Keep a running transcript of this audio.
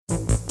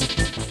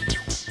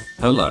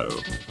Hello,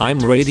 I'm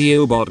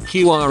Radiobot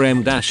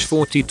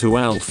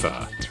QRM-42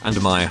 Alpha,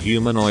 and my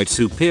humanoid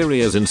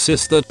superiors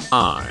insist that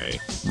I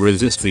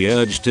resist the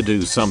urge to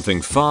do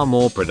something far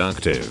more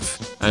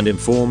productive, and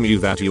inform you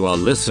that you are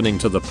listening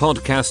to the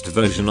podcast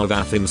version of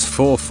Athens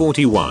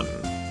 441.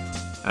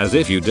 As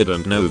if you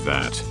didn't know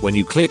that when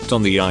you clicked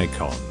on the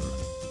icon.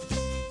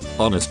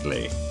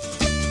 Honestly.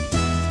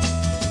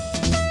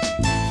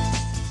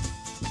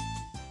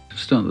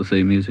 Start the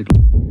theme music.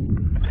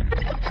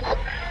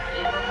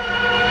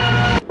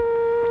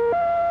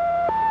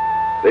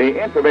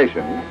 The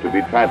information to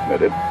be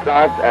transmitted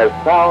starts as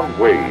sound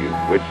waves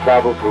which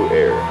travel through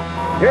air.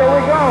 Here we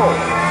go!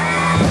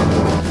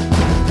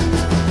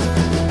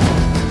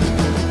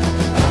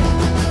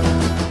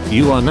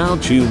 You are now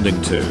tuned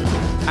into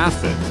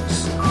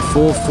Athens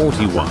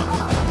 441.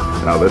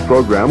 Now this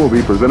program will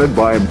be presented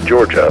by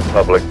Georgia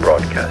Public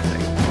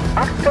Broadcasting.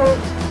 Achtung!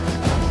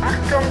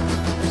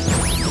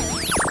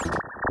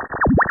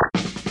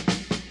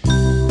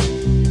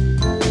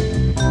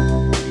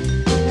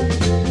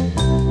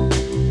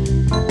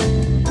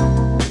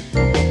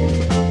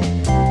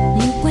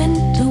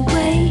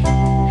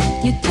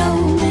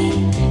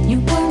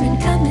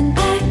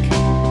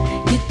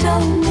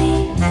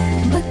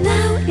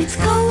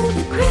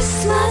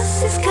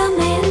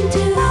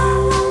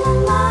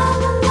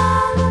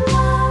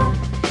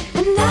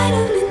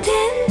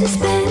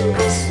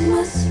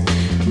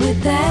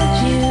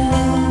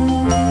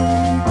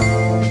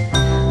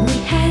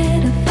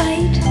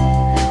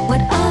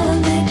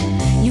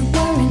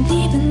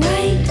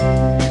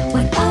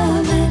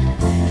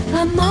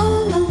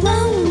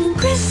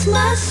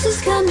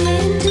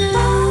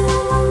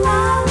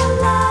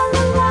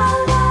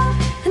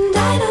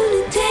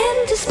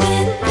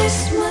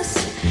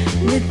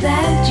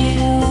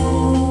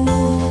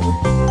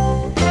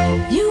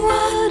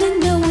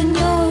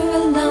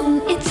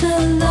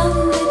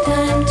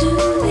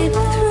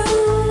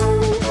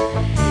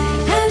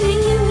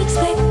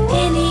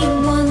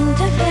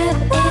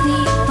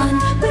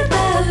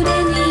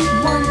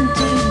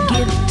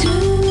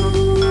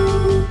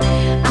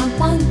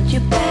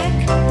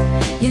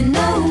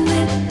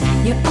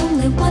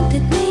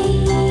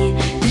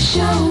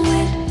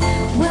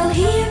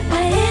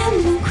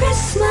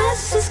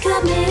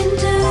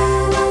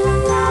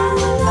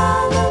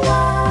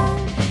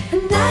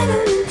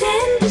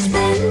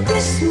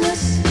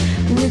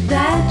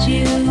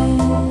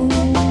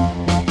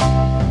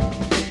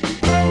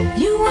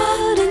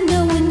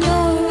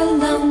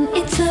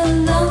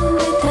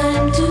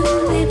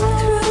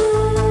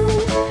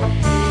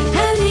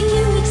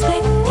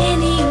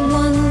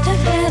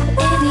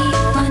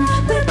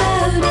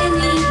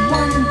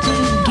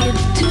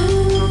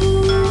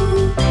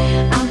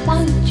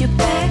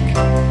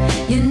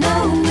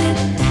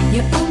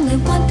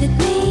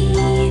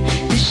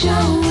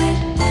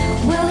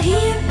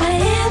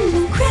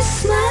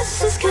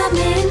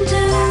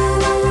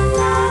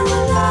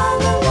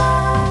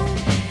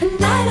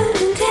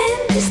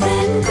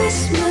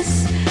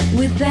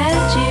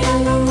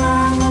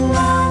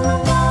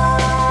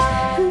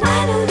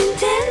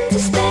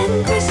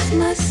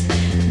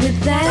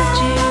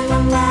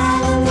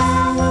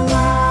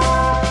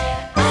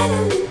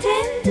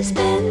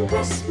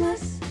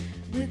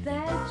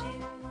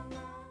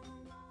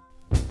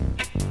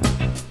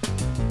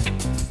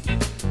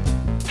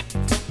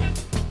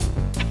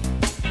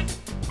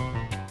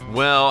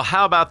 Well,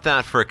 how about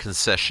that for a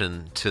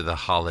concession to the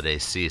holiday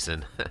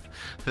season?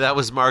 That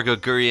was Margot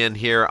Guryan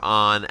here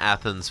on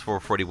Athens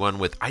 441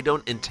 with I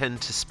Don't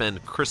Intend to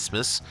Spend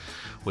Christmas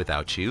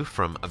Without You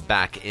from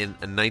back in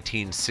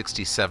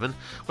 1967.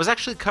 Was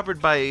actually covered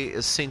by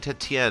Saint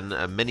Etienne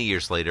many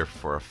years later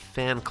for a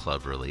fan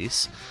club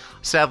release.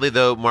 Sadly,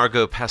 though,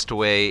 Margot passed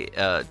away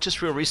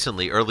just real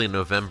recently, early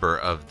November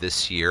of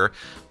this year,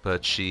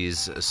 but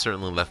she's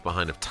certainly left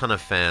behind a ton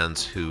of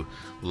fans who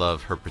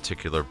love her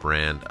particular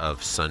brand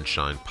of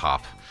sunshine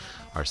pop,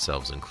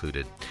 ourselves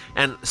included.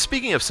 And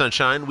speaking of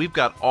sunshine, we've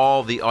got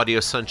all the audio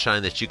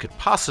sunshine that you could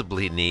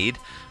possibly need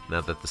now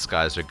that the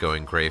skies are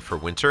going gray for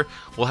winter.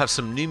 We'll have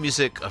some new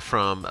music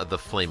from the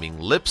Flaming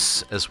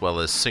Lips, as well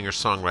as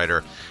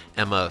singer-songwriter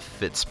Emma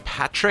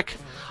Fitzpatrick.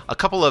 A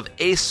couple of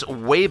Ace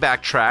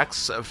Wayback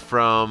tracks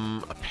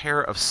from a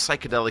pair of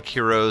psychedelic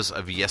heroes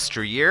of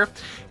yesteryear.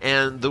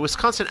 And the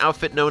Wisconsin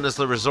outfit known as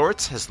The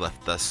Resorts has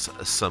left us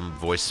some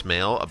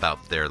voicemail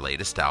about their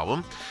latest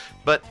album.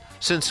 But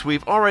since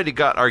we've already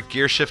got our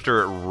gear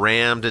shifter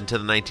rammed into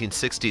the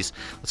 1960s,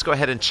 let's go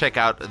ahead and check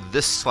out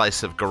this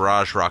slice of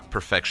garage rock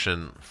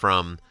perfection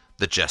from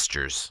The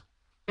Gestures.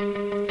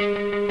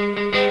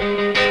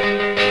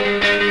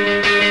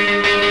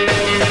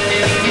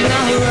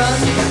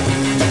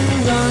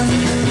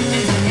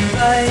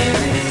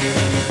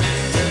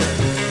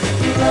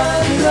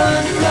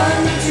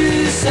 Run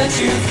to set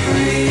you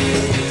free.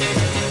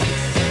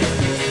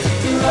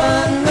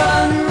 Run,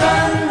 run,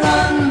 run,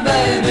 run,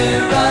 baby,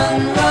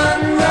 run, run,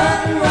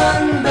 run,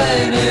 run,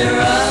 baby,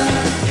 run.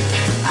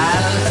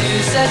 I'll to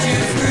set you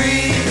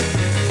free.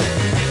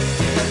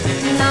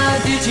 Now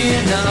did you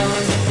know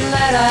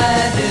that I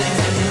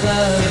didn't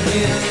love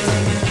you?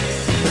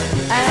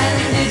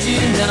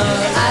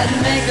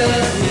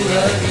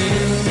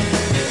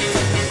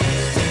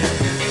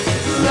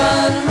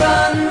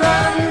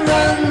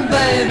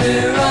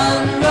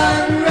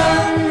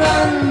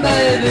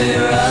 baby,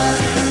 run.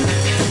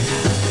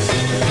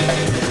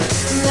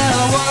 Then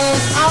I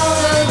was all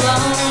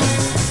alone,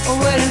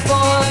 waiting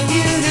for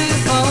you to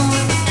phone,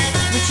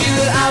 but you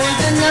were out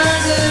with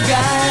another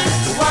guy.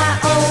 Why,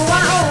 oh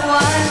why, oh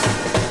why?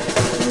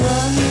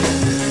 Run,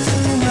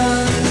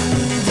 run,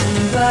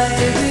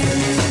 baby.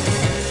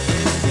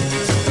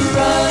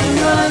 Run,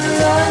 run,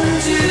 run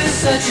to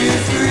set you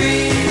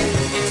free.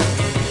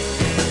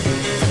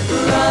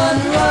 Run,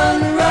 run,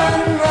 run,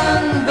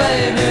 run,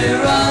 baby,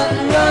 run,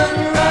 run,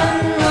 run,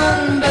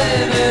 run,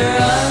 baby,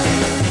 run.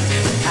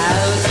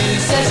 How to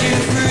set you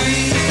free.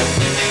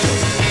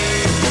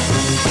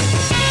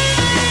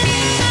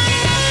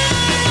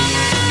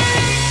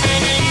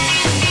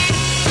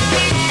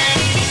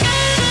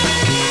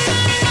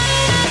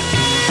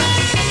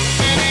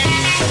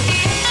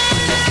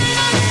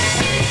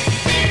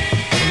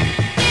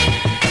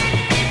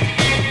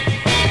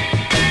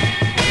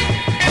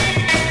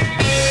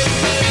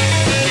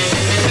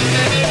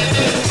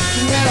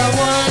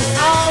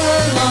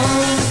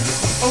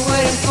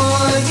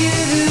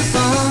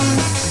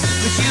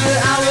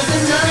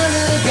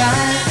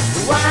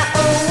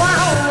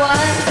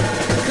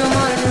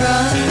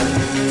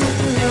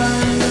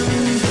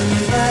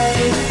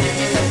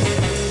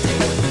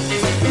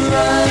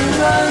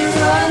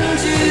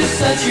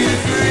 Set you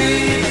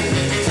free.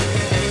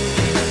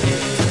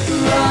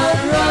 Run,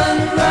 run,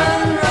 run,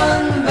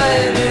 run,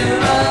 baby,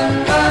 run,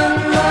 run,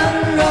 run,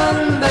 run,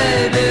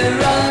 baby,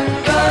 run,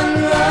 run,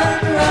 run,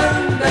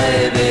 run,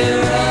 baby,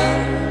 run.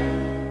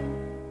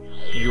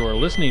 You are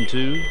listening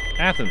to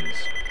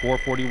Athens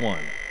 441.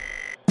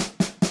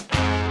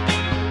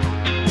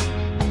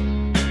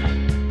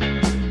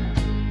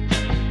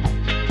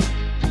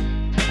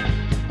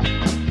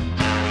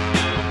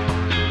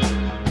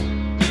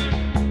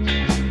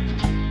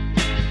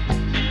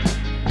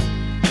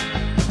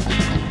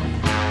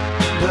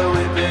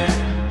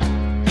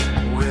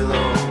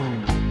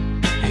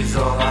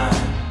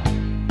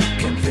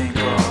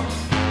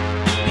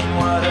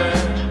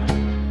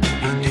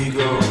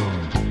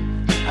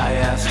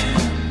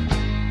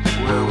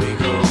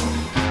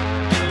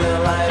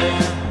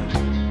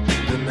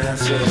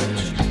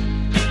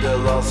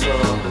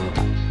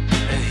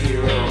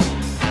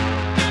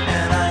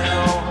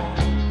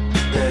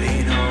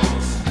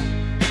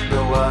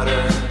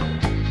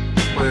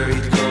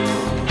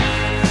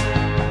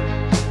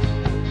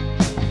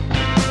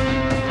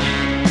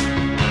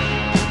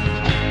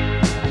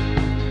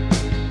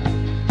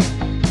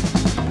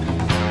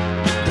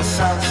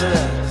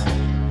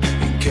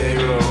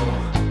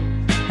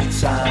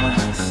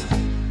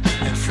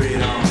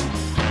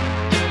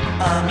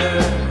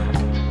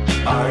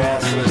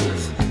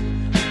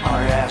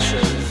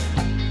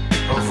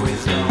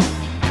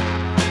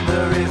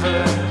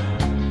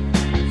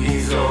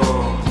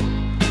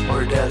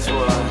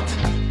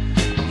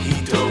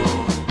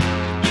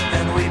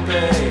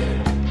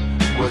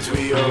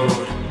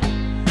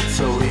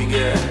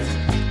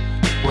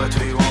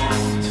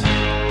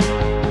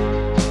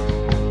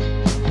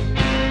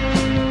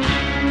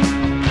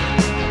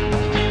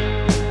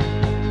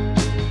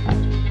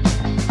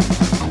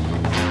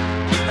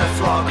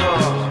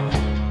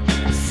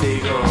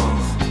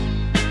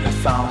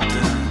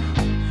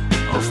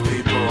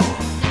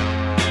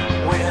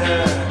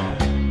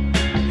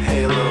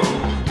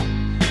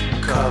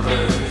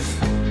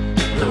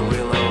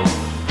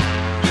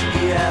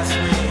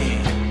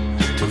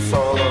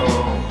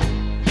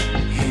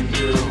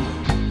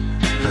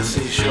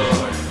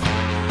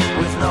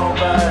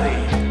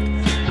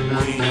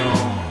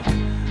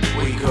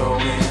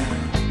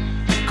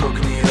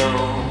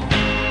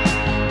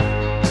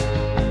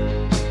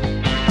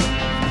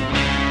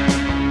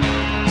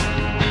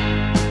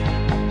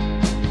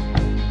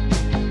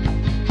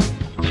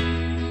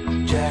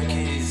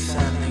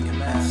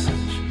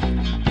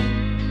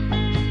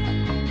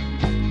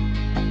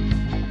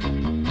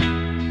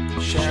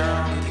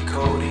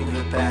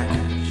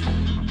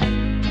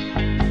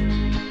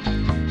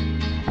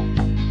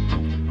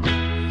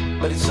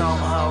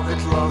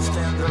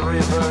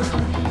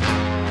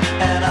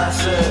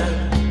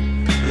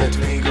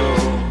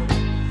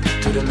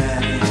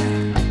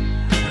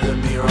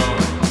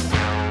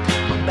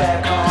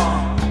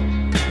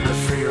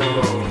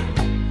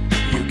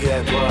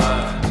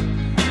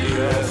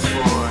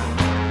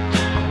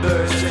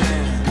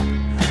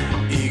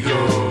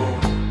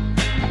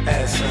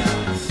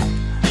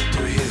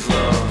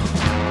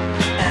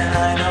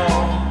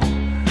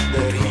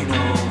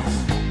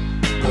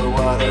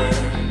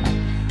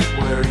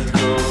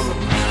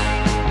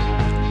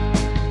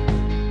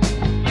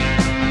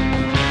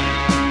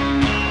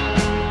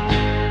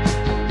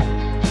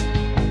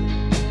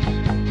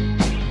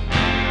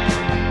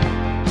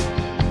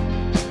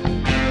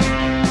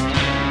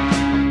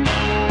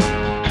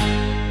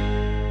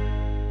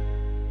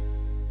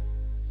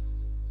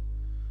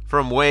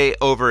 From way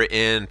over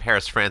in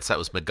Paris, France, that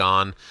was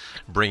Magon,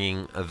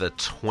 bringing the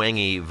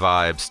twangy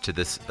vibes to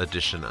this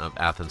edition of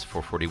Athens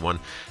 441.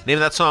 The name of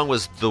that song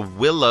was The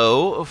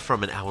Willow,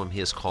 from an album he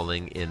is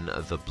calling In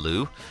the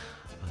Blue,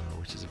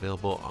 which is a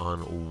available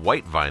on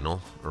white vinyl,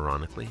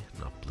 ironically,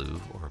 not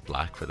blue or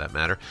black for that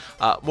matter.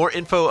 More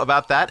info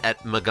about that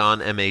at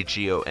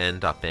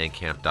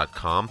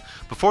magon.bandcamp.com.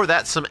 Before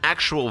that, some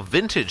actual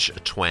vintage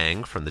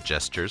twang from the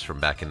Jesters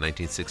from back in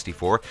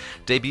 1964.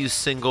 Debut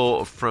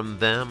single from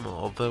them,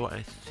 although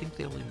I think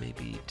they only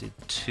maybe did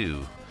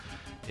 2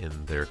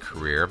 in their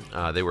career.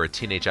 They were a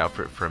teenage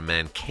outfit from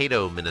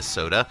Mankato,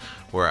 Minnesota,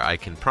 where I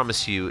can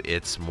promise you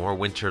it's more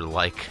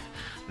winter-like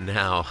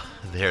now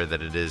there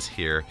than it is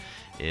here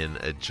in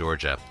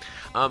Georgia.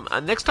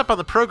 Next up on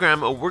the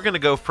program, we're going to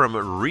go from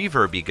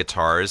reverby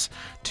guitars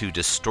to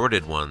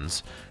distorted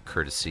ones,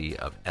 courtesy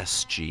of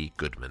S.G.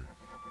 Goodman.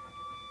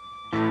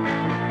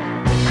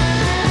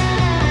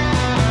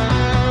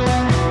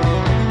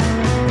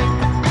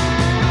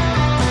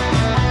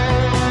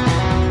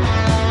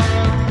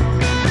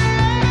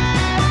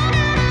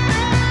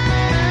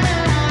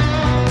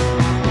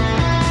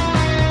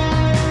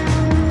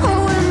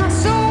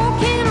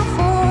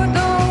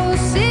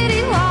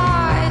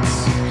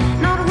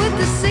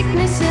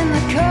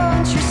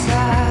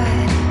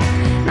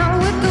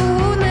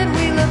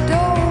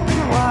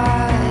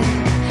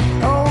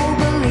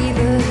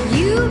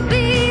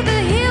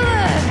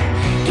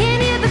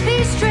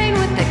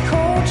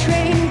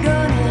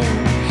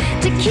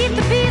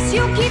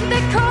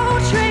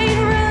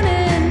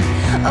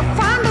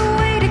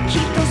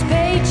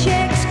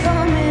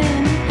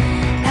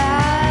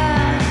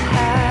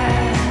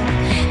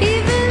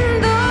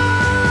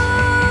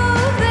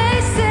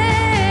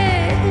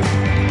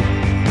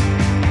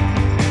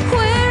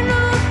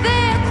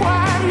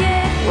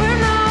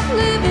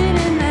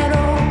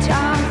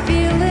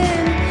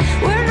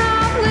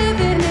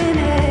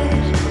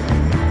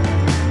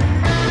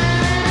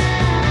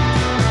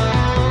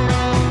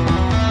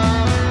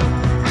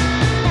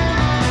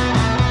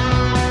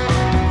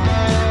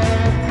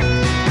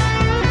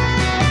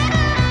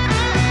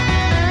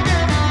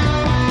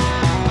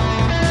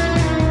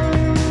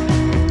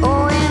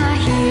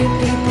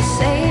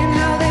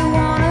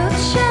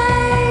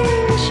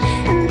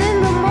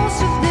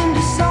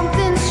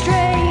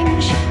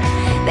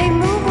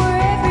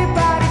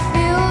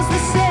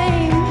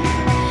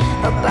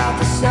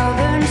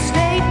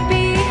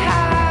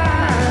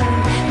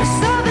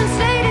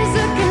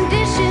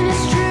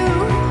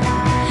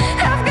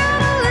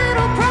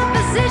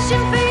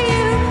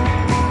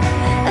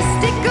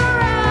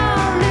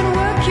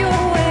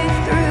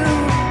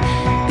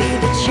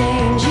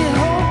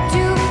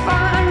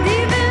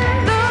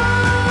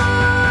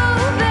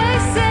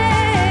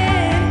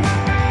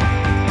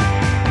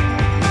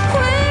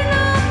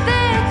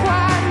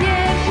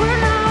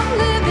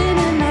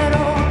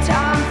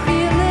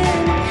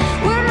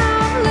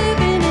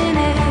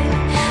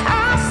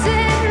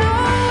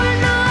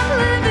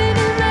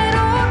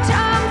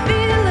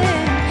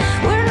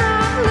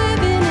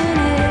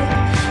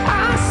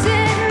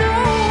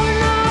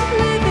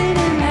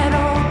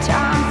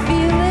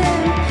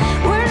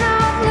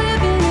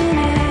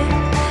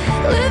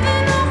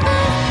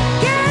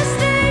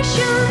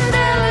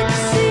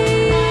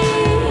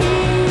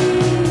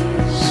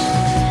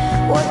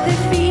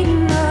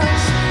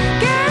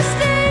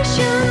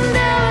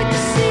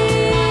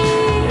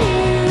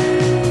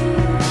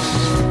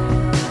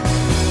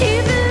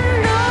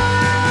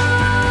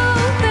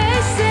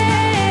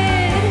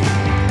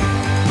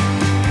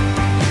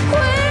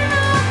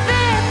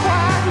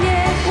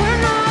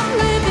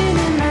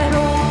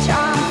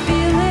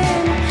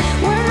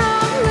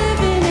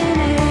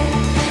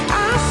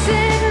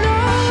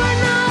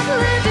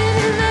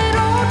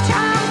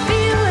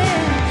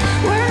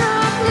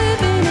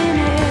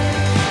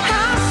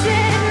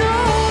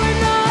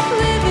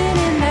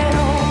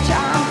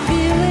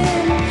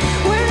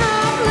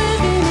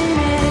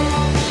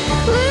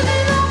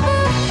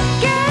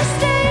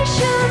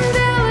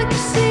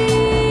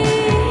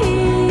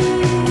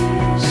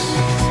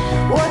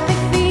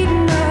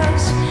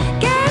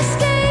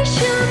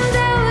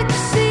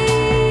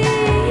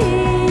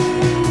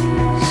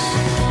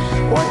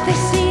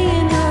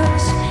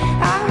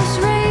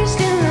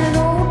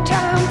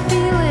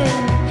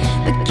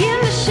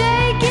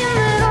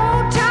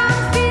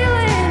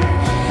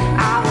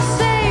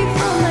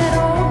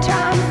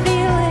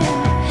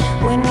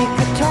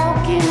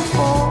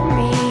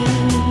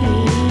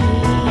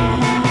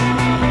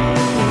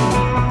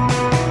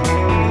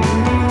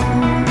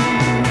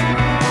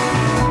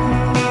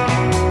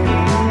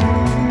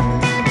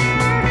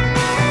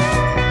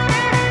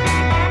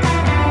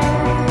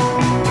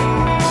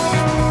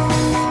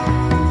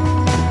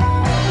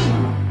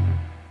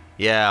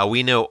 Yeah,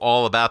 we know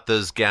all about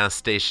those gas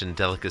station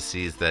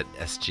delicacies that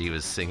SG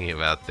was singing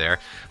about there.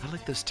 I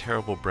like those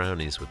terrible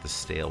brownies with the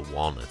stale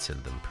walnuts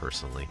in them,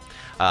 personally.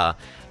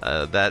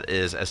 That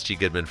is SG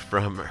Goodman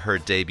from her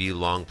debut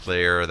long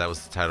player. That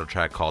was the title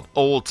track called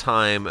Old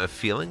Time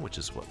Feeling, which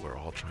is what we're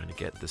all trying to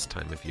get this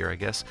time of year, I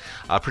guess.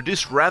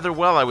 Produced rather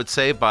well, I would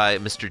say, by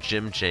Mr.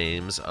 Jim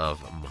James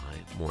of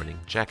Morning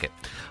Jacket.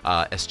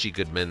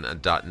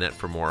 sggoodman.net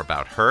for more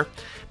about her.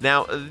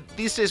 Now,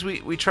 these days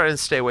we try and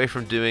stay away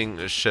from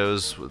doing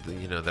shows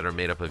that are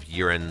made up of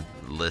year-end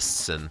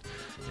lists and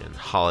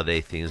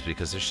holiday themes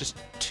because there's just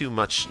too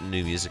much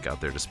new music out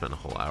there to spend a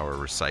whole hour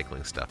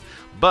recycling stuff.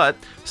 But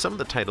some of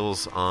the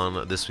titles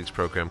on this week's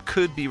program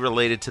could be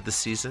related to the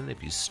season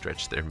if you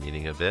stretch their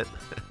meaning a bit.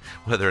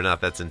 Whether or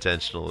not that's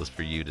intentional is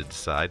for you to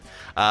decide.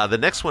 The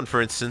next one, for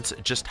instance,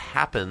 just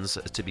happens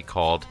to be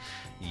called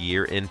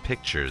Year in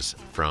Pictures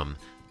from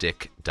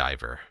Dick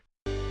Diver.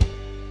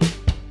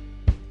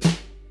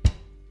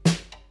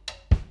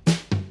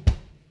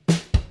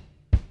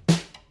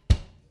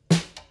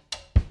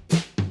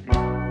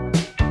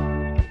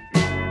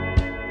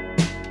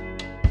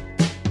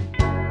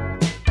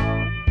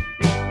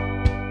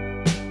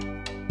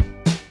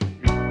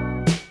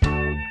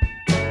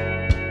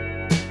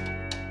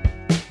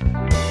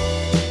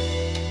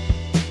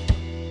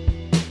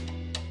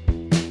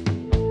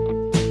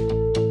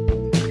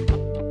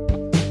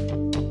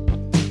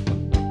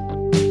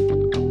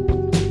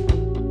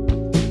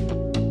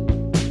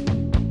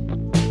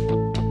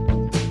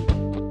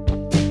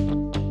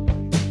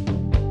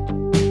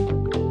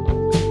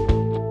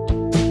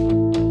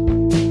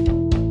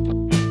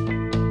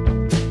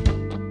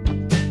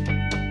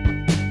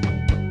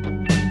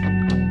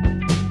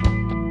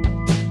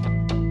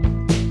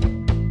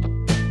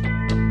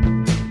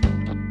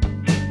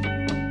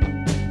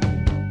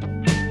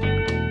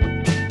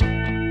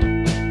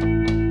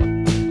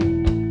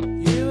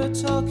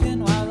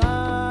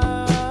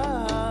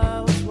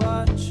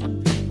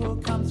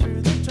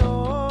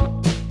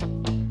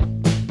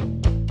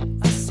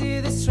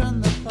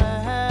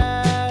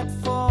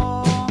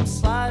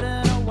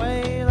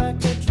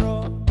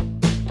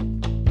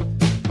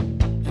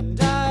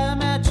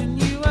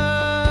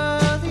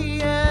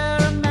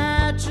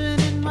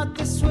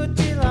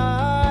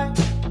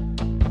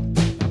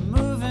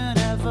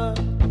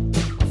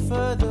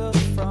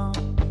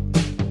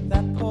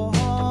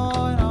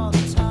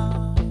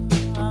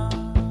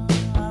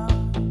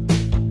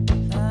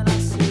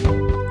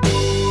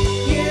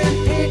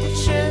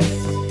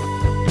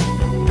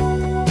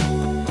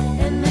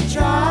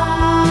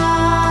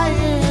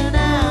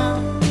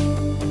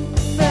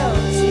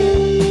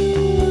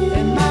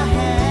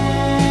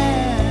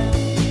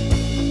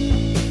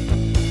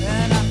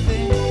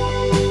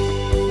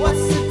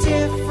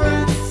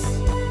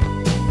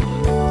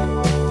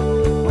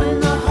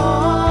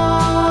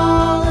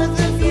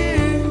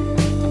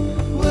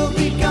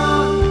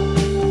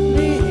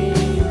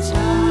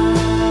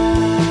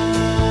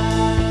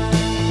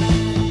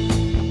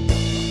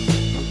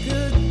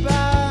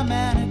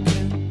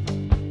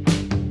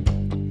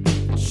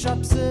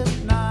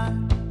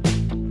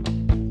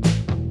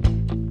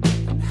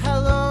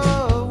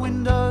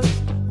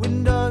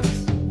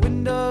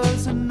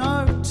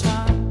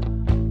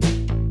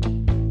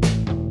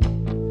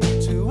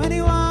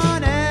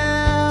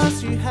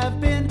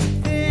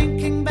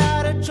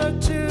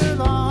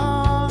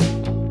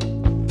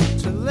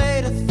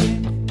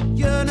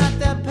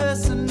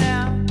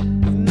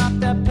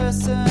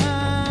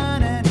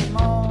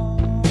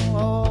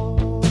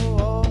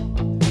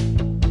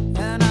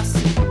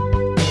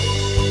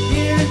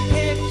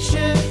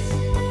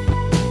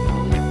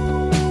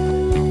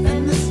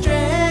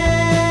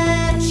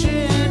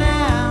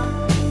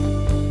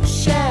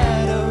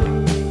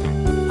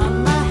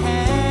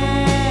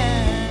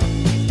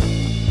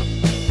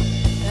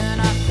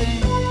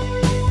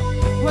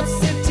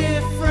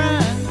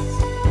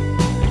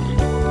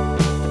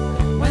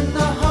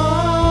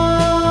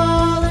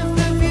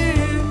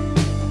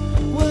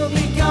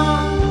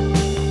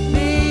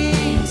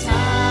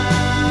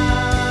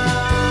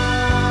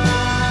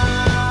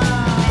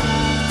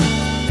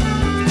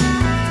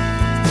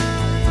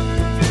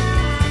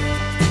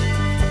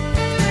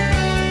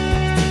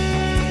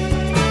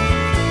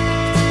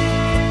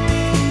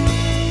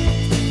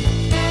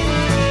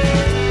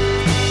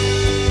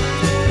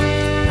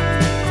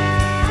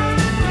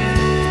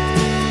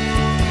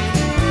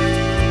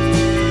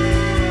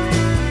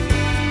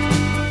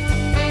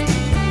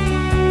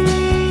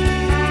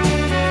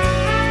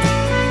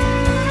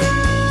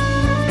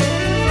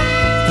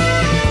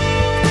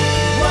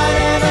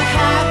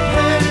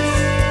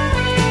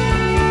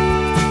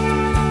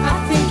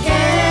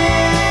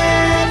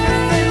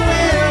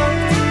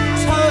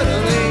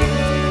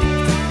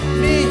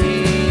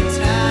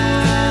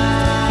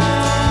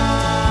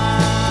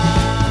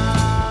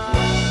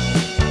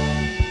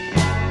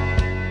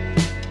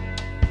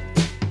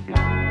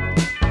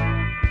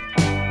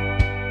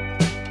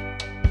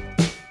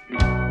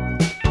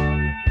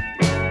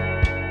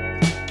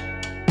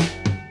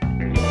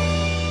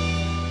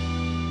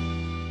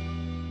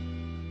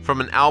 From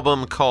an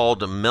album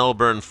called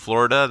Melbourne,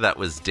 Florida, that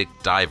was Dick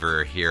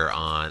Diver here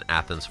on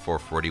Athens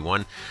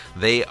 441.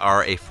 They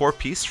are a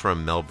four-piece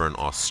from Melbourne,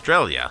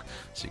 Australia,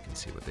 so you can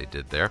see what they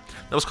did there.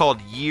 That was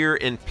called Year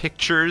in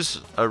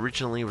Pictures,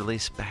 originally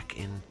released back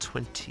in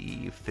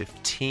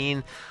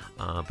 2015,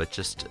 but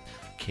just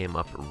came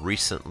up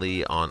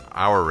recently on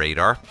our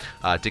radar.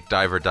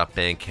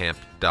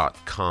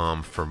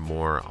 dickdiver.bandcamp.com for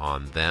more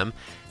on them.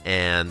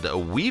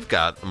 And we've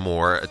got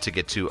more to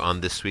get to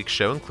on this week's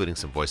show, including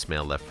some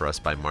voicemail left for us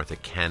by Martha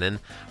Cannon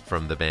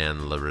from the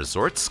band Le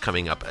Resorts,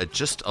 coming up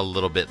just a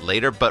little bit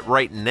later. But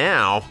right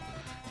now,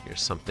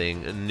 here's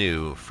something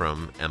new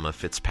from Emma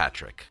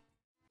Fitzpatrick.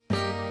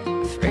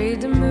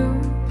 Afraid to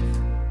move,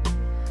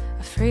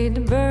 afraid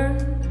to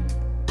burn,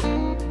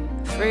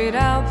 afraid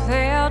I'll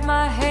play out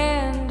my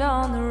hand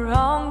on the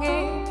wrong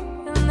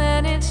game, and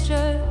then it's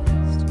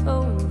just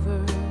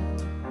over.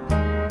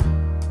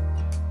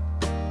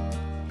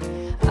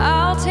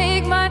 I'll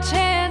take my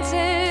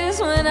chances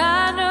when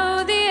I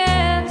know the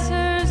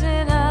answers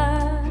and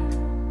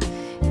I'm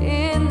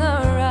in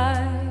the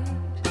right.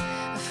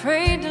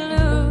 Afraid to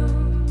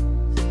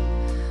lose,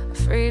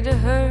 afraid to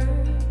hurt,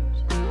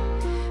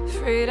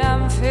 afraid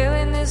I'm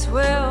feeling this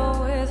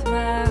well with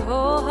my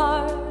whole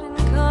heart and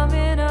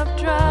coming up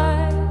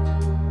dry.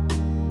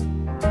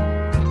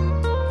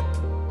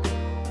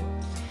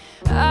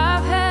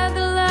 I've had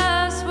the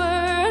last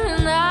word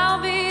and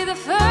I'll be the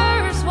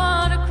first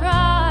one to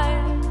cry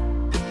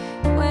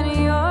when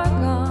you're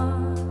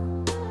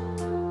gone.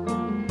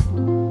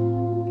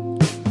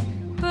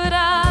 But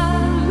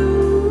I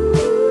lose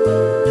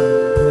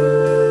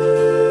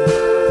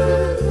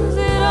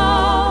it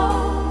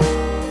all.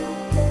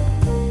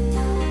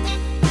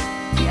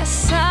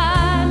 Yes,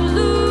 I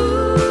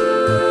lose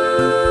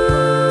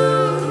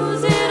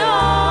it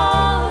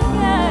all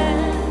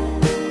again.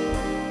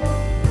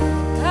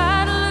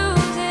 I'd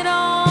lose it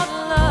all to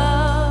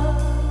love.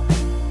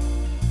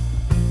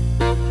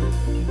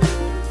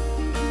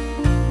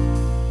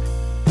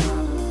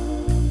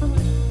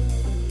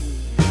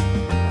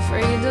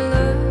 Afraid to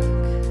look,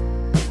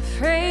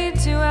 afraid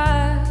to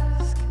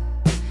ask,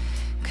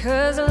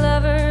 'cause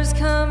lovers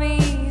come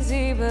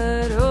easy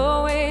but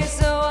always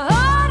so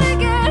hard to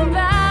get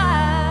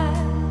back.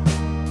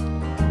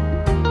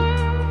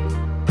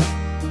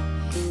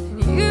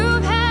 And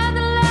you've had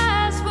the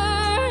last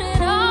word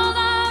and all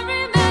I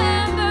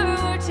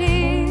remember were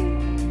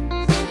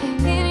tears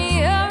in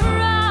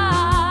your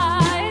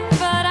eyes.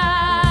 But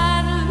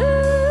I'd lose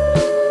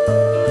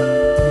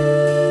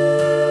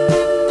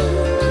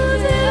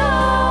it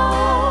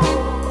all.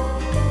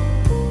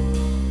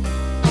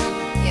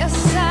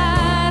 Yes,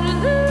 I'd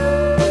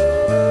lose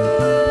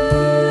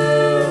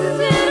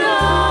it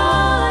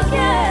all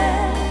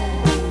again.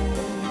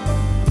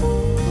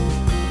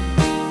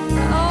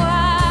 Oh,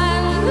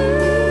 I'd lose it all.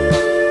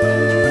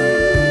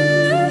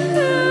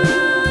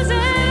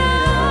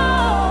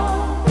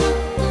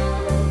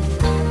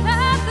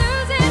 I'd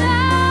lose it all.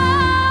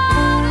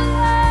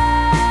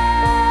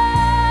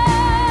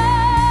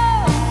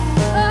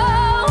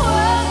 Oh,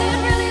 was it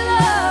really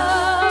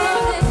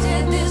love that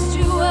did this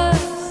to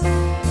us?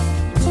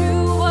 Do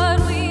what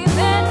we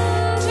meant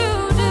to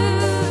do?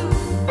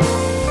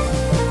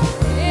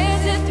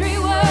 Is it 3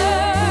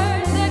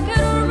 words that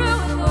could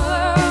ruin the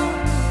world?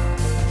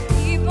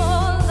 People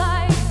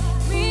like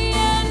me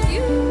and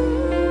you,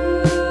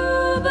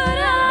 but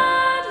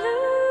I'd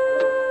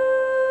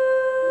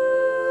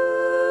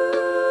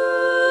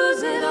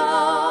lose it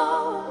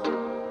all.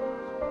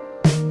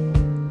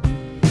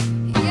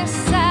 Yes,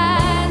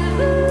 I'd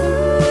lose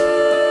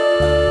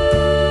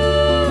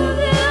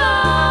it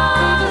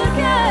all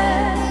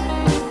again,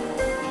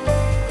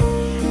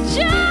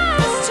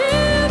 just to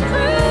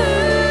prove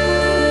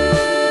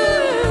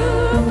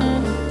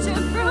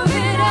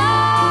it all.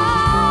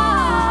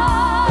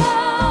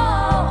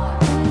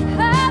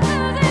 I'd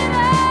lose it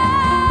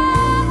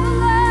all for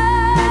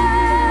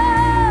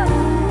love.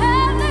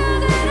 I'd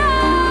lose it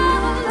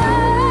all for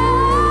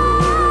love.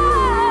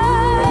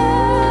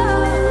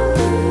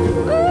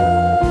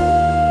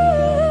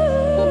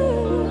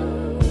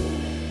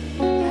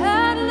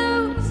 I'd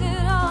lose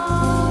it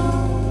all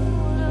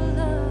to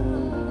love.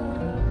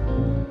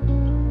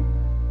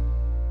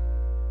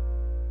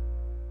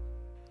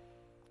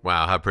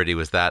 Wow, how pretty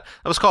was that?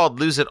 That was called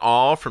Lose It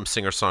All from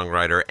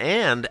singer-songwriter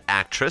and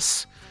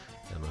actress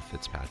Emma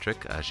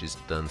Fitzpatrick. She's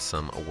done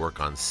some work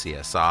on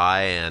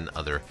CSI and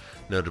other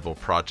notable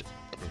projects.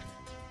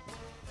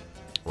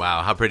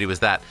 Wow, how pretty was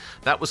that?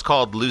 That was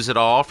called Lose It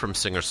All from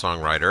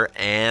singer-songwriter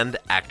and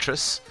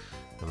actress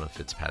Emma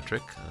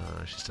Fitzpatrick.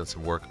 She's done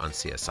some work on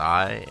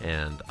CSI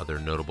and other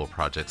notable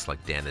projects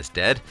like Dan is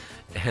Dead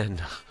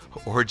and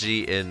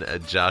Orgy in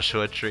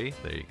Joshua Tree.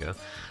 There you go.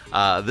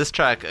 This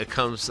track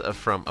comes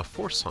from a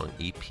 4-song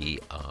EP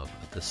of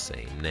the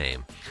same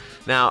name.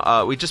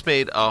 Now, we just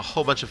made a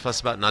whole bunch of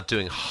fuss about not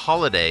doing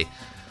holiday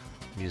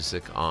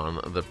music on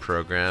the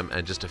program,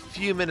 and just a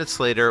few minutes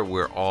later,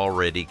 we're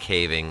already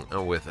caving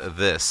with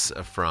this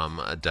from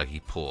Dougie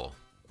Poole.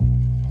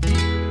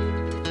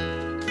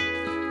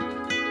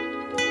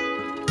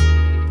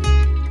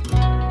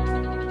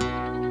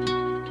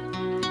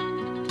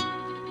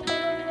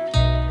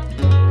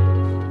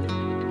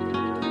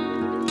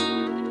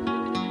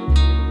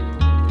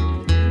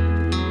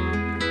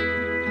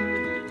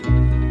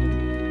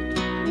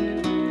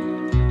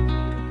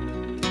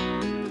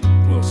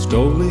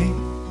 Stoli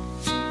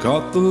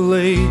caught the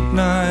late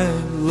night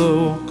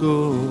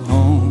local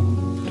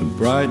home to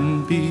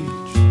Brighton Beach,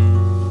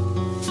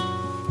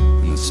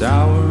 and the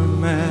Sour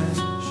Mash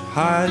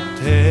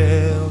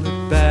hightailed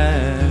it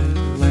back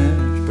to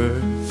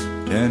Lynchburg,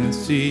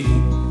 Tennessee.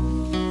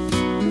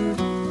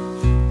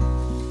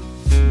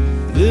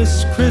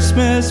 This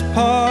Christmas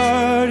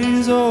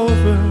party's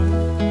over,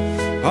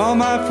 all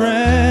my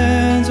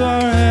friends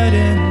are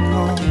heading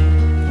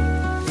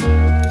home,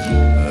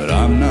 but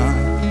I'm not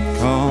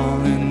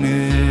calling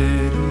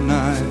it a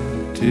night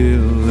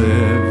till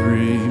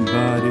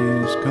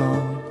everybody's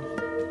gone.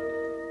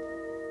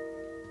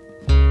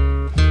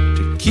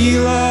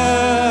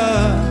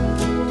 Tequila,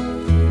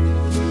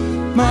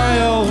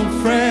 my old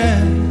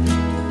friend,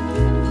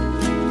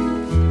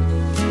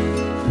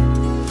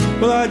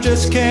 well, I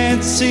just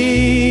can't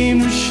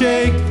seem to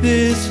shake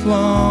this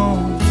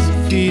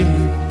lonesome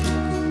feeling.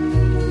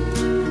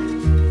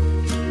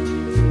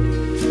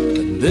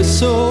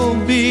 This'll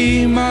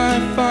be my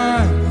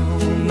final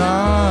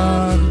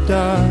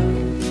nada,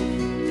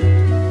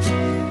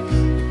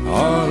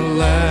 our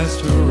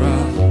last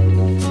hurrah.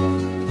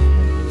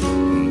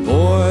 And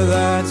boy,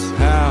 that's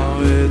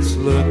how it's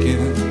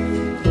looking.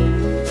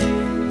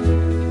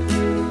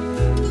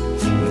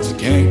 It's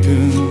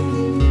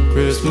Cancun,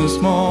 Christmas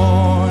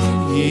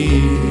morning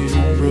here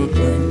in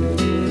Brooklyn.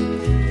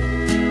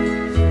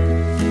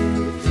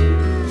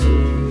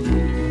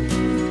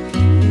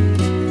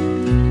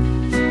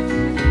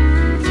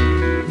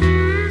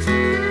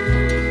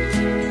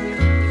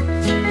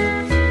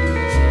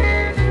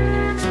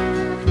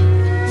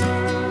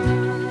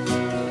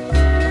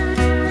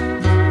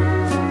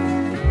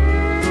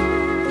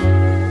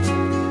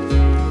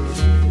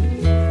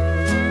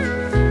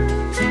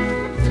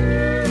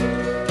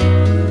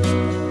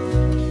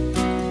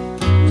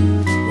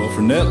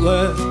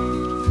 Left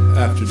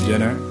after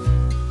dinner,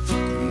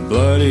 and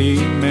Bloody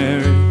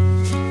Mary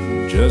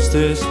just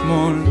this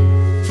morning.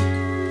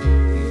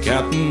 And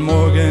Captain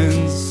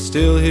Morgan's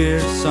still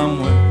here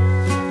somewhere,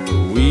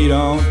 but we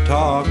don't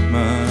talk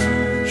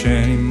much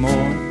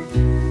anymore.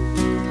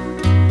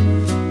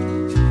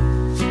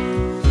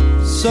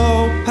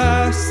 So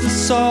pass the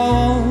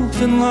salt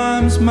and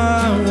limes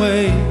my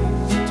way.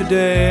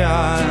 Today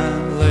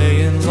I'm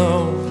laying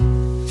low,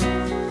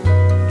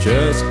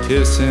 just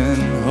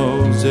kissing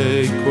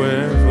Jose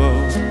Cuervo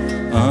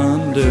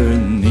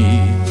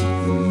underneath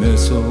the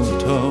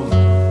mistletoe.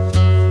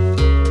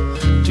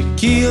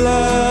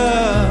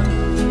 Tequila,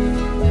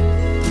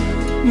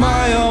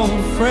 my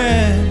old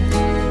friend,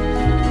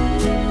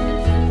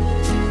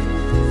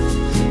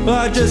 well,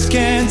 I just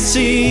can't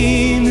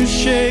seem to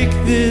shake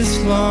this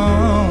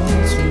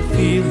lonesome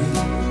feeling.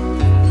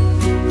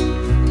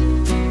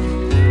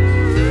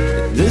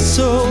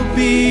 This'll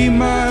be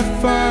my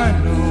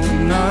final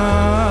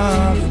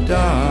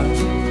Navidad,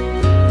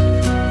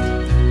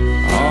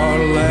 our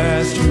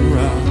last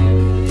hurrah.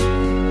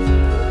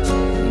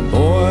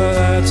 Boy,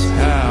 that's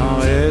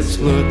how it's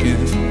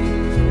looking.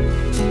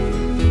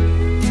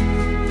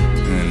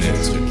 And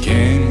it's a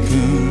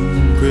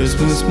Cancun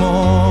Christmas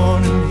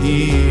morning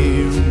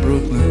here in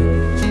Brooklyn.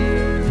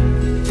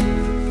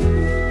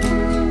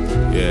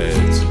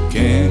 Yeah, it's a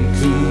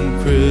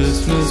Cancun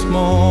Christmas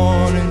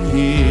morning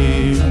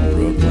here in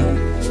Brooklyn.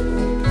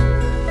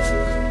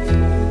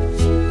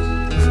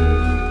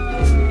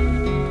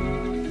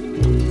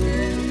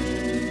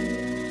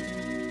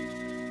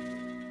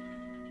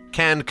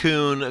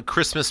 Cancun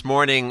Christmas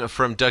Morning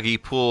from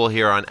Dougie Poole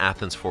here on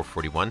Athens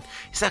 441.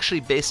 He's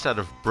actually based out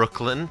of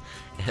Brooklyn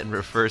and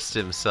refers to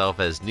himself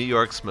as New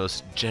York's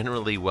most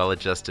generally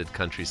well-adjusted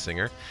country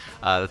singer.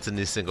 That's a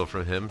new single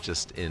from him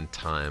just in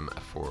time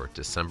for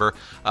December.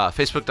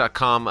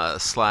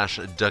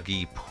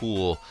 Facebook.com/Dougie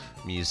Poole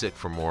Music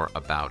for more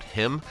about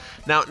him.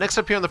 Now, next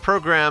up here on the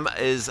program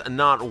is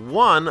not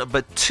one,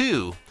 but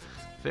two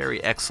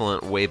very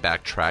excellent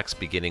way-back tracks,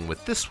 beginning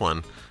with this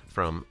one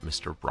from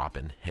Mr.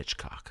 Robyn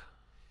Hitchcock.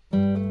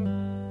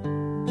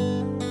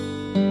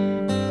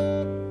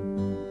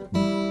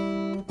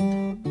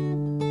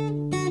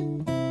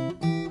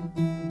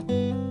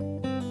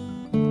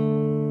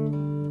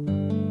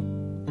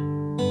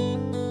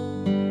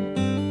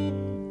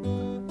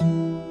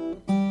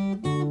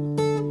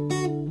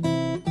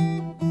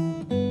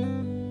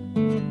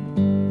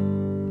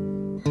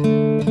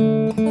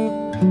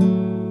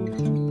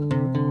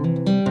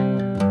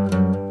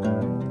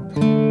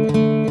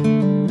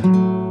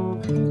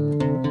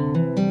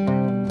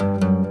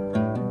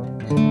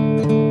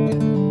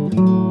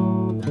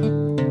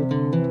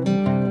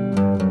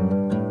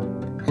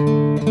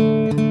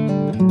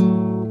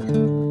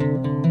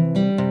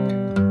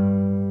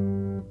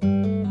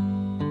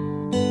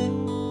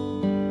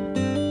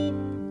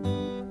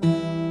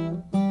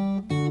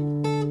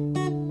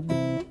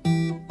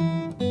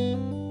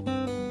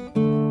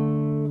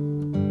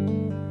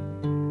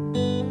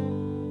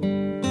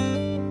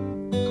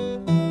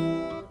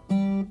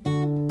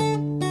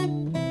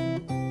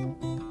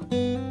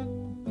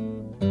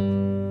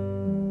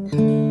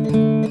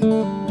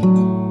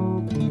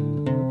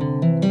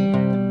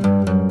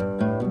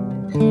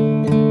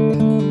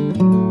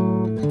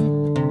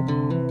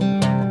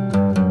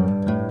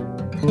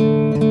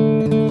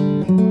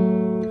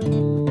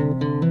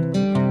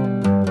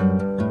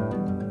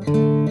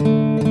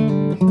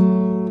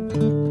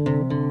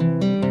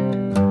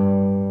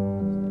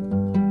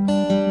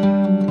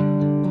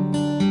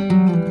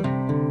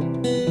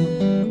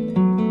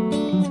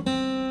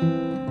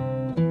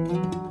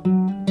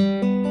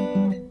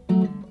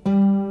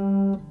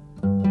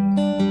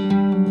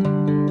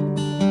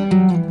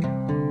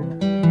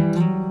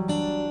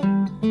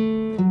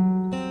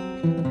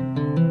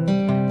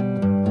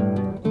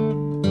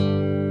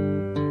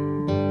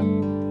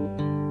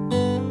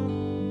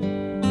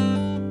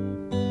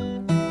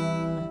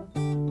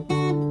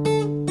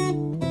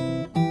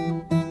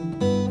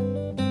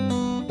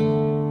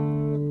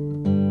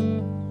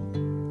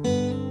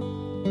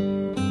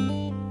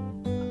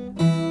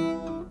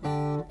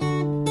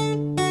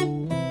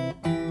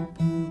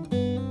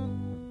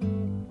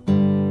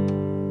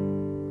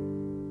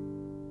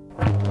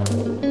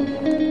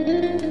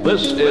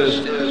 This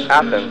is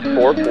Athens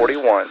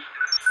 441.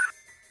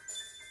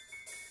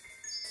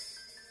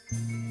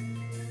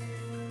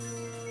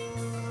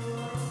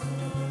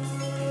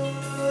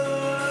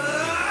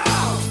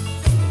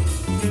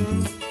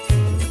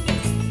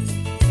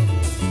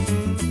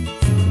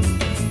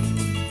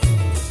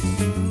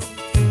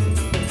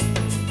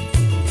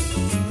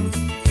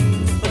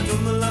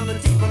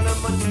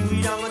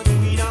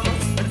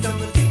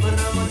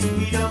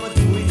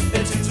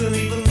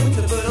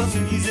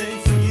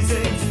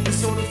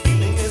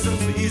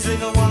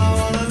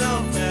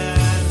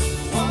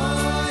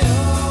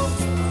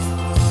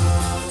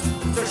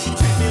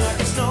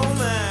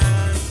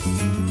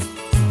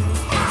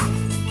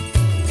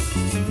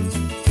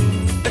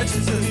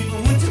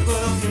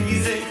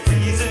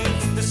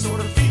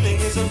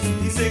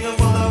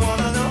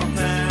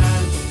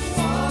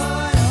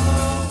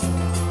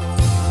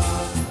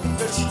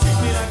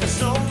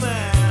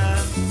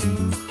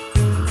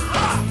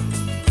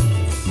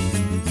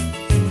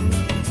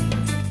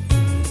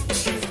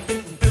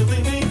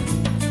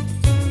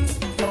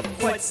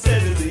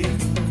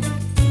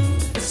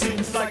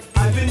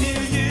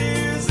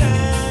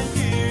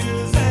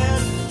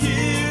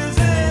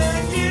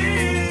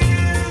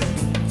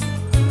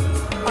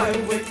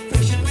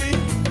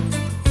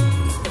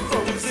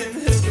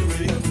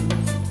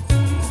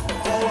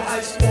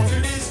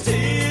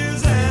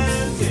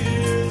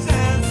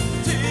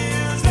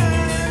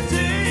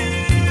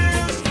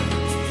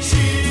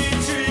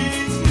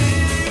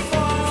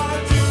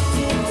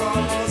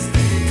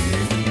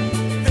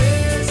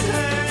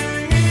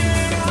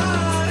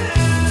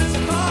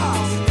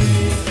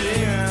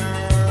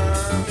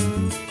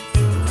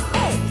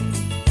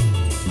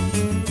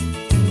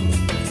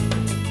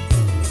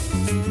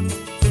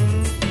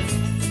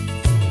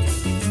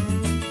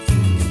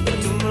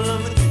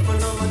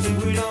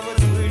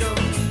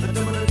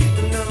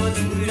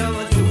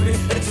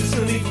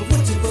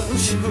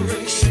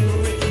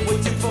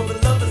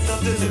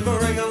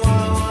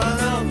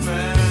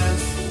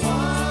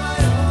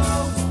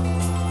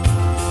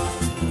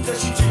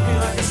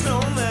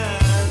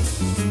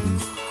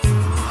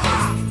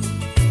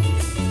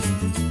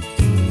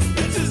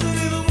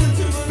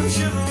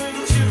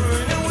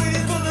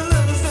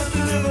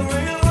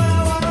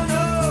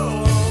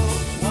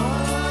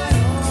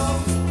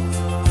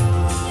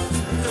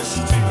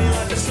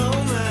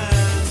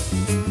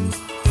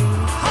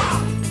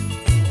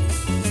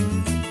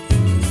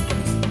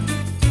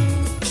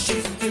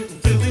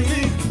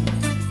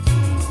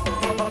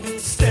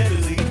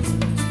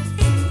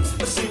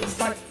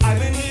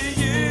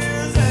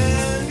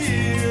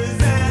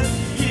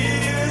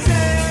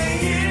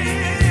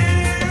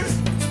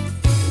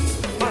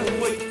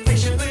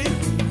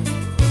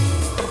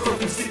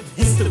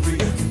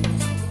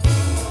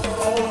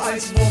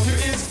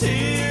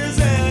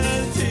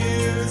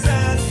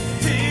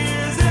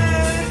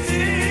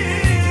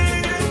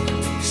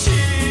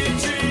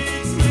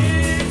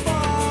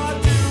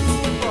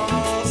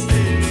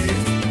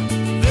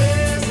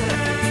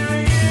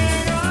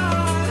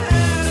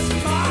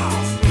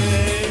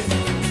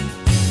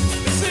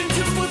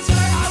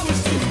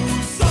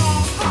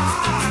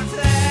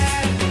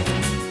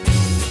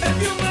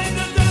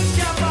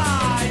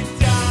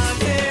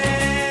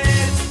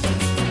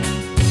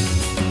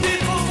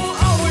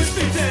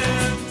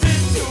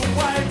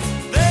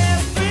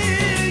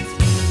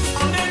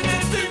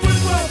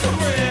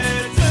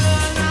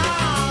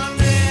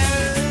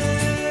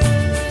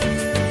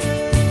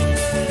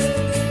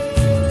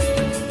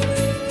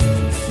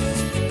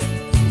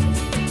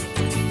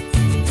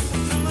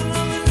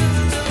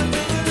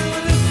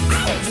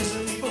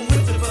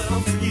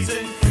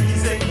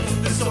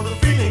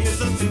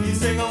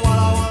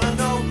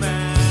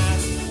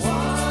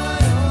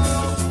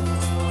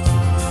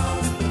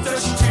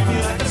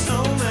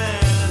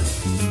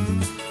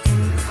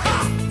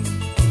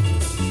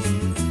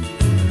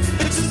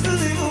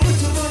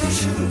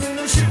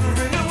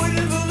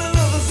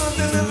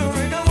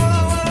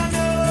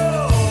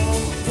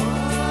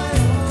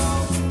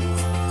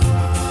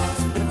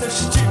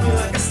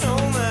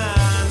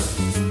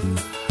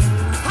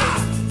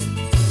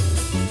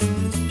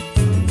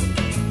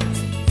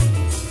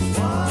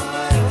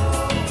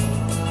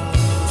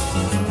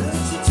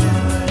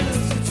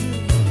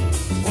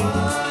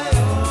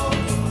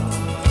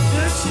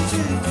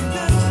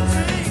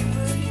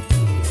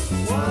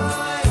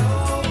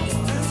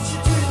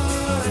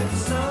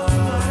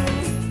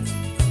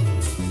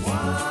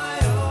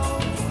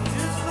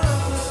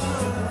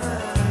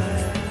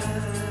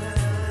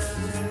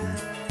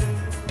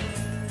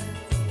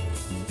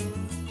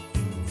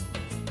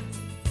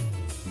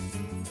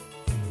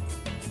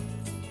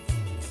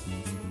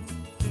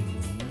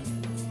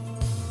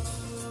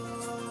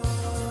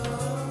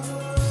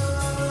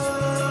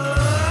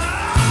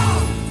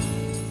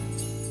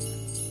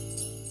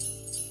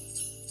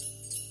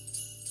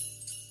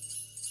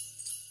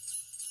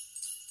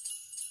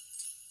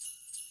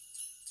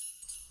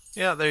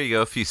 Yeah, there you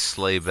go. A few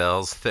sleigh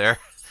bells there.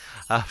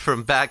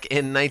 from back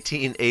in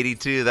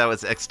 1982. That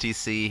was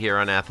XTC here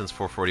on Athens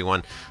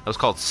 441. That was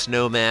called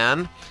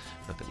Snowman.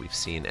 Not that we've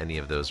seen any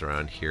of those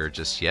around here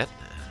just yet,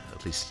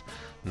 at least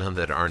none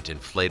that aren't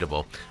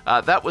inflatable.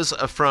 That was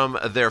from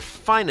their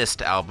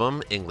finest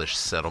album, English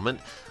Settlement,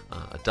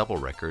 a double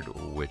record,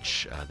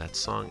 which that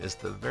song is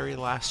the very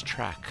last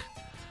track.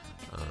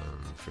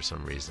 For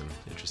some reason.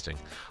 Interesting.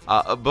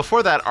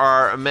 Before that,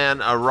 our man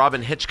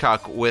Robin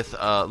Hitchcock with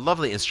a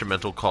lovely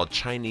instrumental called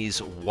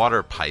Chinese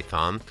Water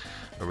Python,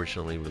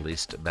 originally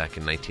released back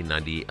in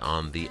 1990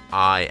 on the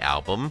I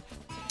album,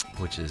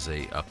 which is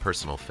a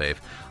personal fave.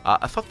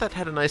 I thought that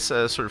had a nice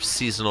sort of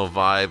seasonal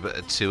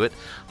vibe to it.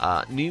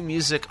 New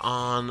music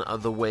on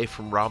the way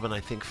from Robin, I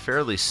think,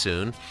 fairly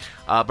soon.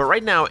 But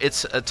right now,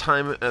 it's a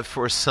time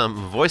for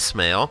some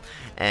voicemail,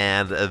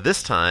 and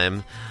this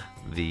time,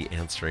 the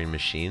answering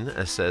machine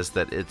says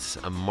that it's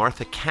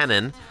Martha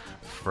Cannon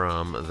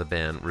from the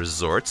band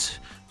Resorts,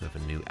 who have a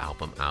new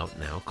album out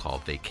now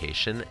called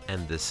Vacation,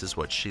 and this is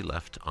what she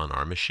left on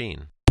our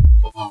machine.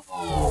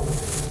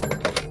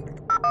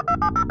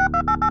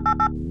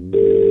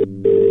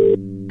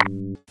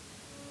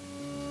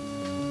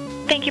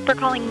 Thank you for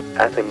calling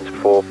Athens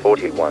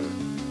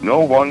 441. No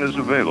one is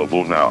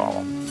available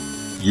now.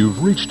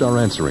 You've reached our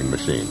answering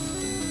machine.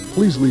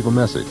 Please leave a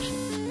message.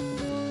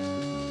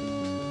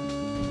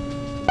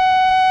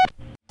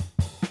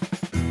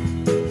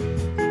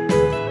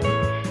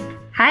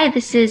 Hi,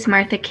 this is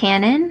Martha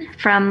Cannon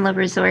from Le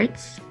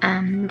Resorts.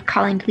 I'm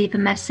calling to leave a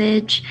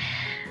message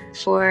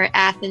for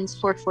Athens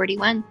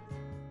 441.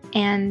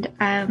 And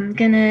I'm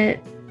going to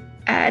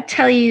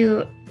tell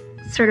you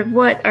sort of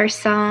what our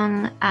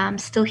song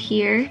Still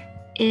Here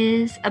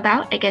is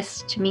about. I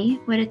guess to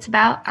me, what it's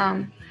about.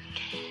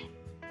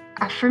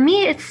 For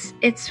me, it's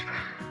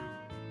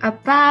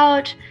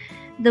about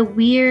the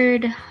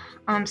weird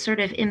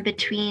sort of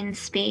in-between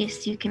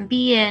space you can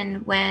be in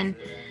when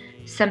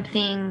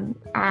something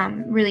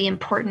really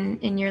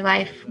important in your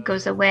life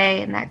goes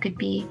away, and that could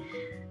be,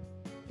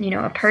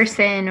 a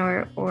person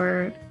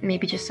or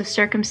maybe just a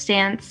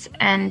circumstance,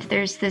 and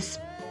there's this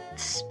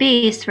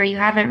space where you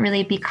haven't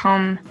really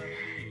become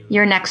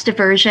your next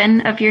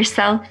version of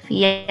yourself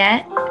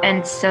yet,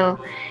 and so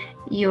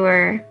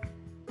you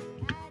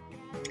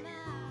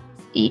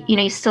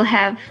still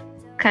have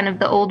kind of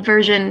the old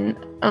version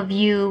of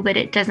you, but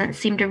it doesn't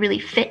seem to really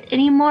fit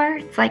anymore.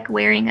 It's like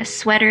wearing a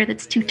sweater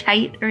that's too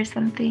tight or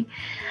something.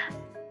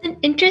 An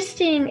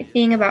interesting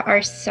thing about our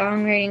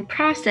songwriting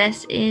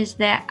process is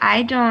that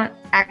I don't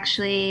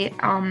actually,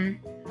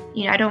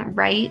 I don't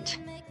write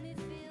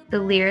the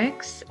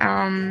lyrics.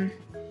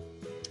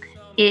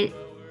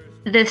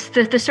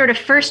 The sort of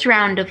first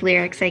round of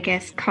lyrics, I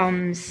guess,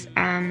 comes,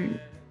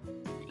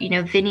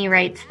 Vinny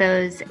writes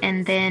those,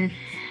 and then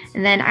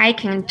I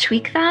can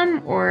tweak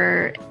them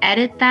or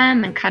edit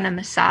them and kind of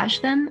massage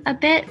them a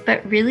bit.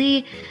 But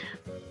really,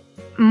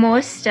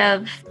 most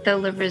of the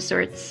Le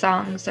Resort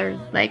songs are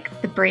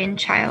like the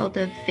brainchild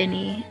of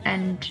Vinny.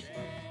 And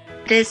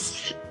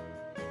this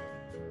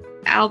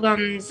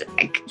album's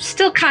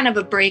still kind of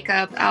a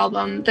breakup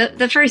album.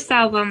 The first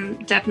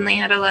album definitely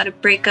had a lot of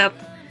breakup,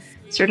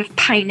 sort of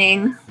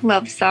pining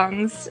love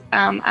songs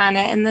on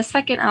it. And the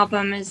second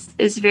album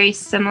is very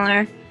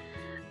similar.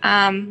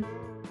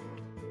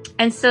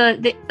 And so,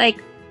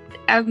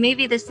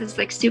 maybe this is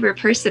super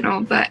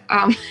personal, but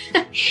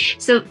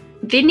so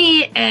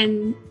Vinny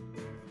and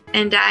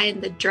I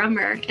and the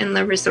drummer in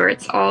Le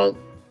Resorts all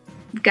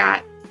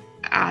got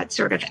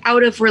sort of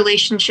out of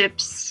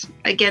relationships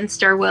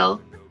against our will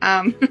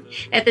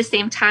at the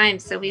same time.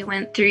 So we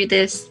went through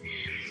this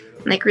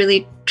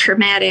really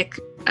traumatic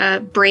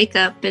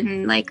breakup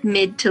in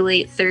mid to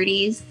late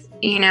 30s.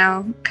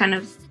 Kind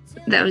of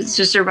that was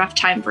just a rough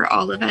time for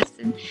all of us.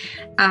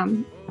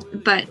 And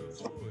but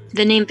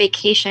the name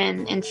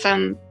Vacation in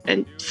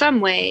some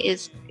way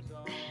is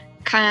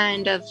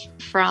kind of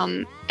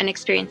from an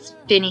experience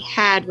Vinny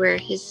had where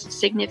his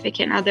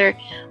significant other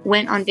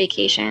went on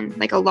vacation,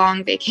 a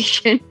long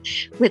vacation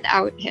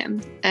without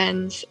him.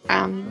 And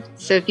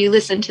so if you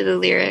listen to the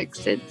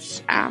lyrics,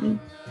 it's,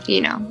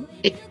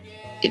 it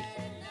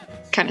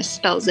kind of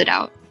spells it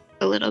out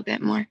a little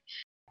bit more.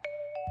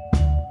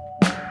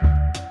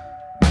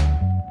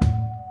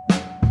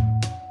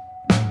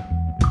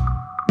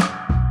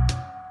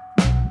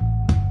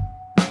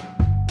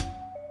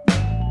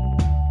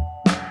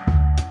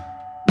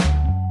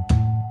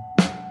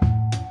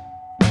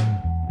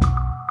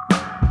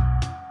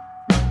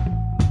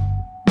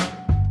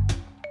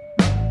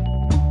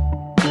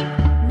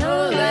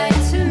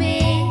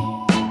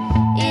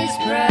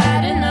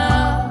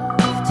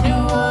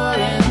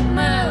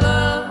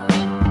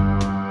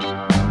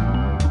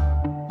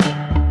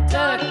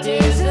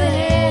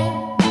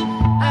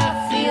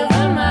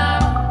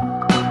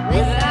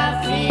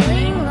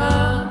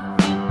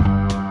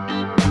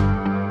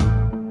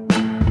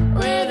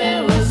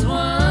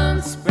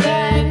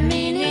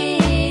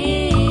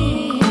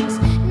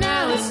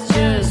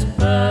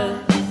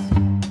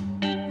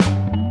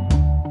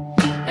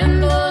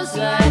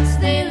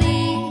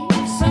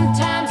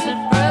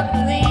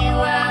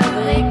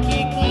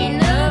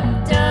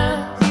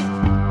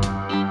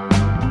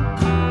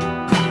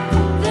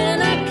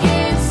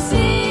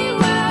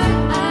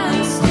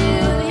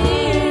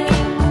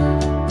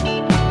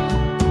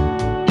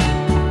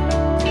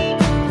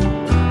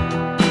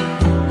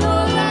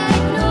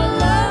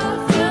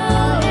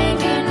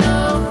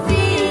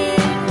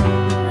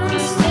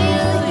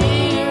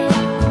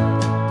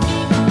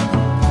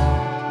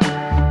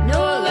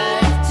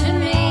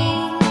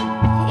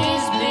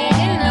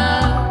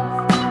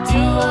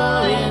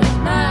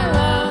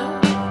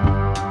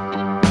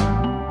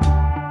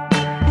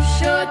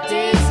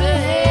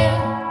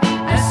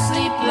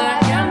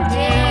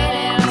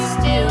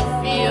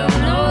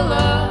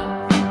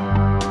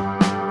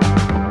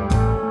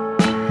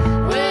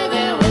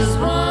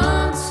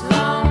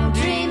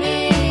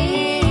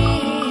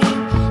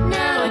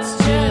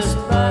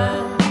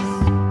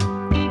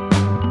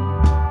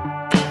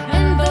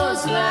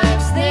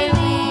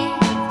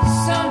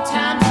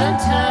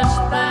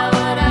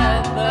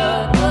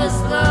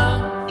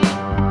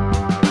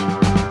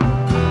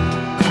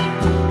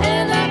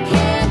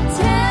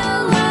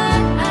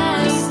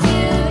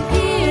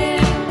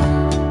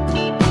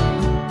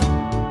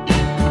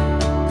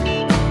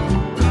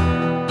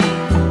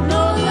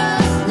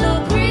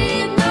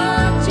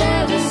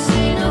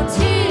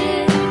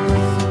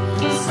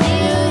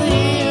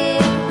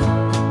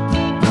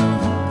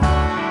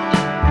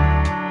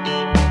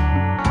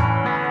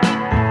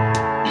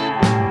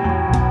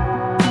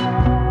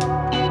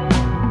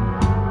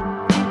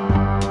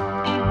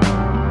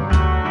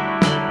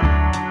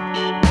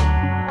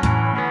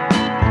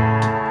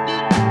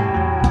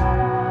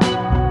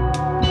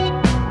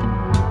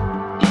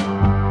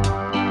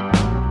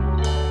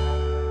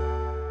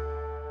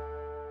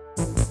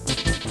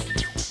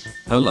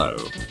 Hello,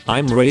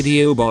 I'm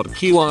Radiobot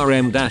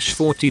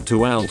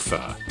QRM-42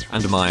 Alpha,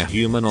 and my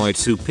humanoid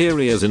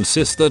superiors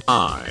insist that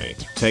I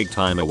take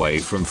time away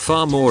from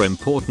far more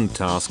important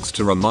tasks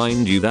to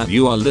remind you that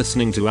you are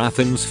listening to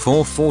Athens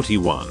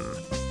 441.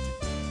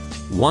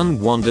 One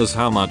wonders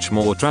how much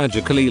more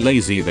tragically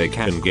lazy they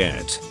can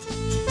get.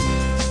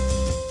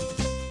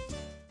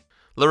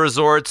 Le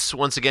Resorts,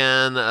 once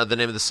again, the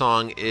name of the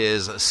song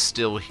is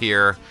Still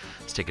Here.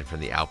 It's taken from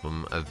the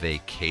album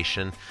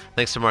Vacation.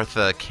 Thanks to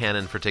Martha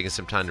Cannon for taking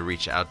some time to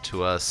reach out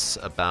to us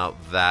about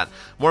that.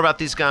 More about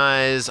these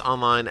guys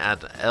online at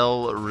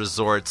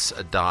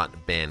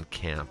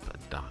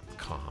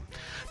lresorts.bandcamp.com.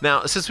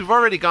 Now, since we've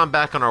already gone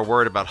back on our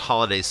word about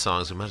holiday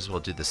songs, we might as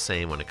well do the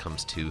same when it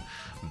comes to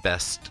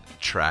best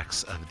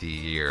tracks of the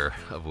year,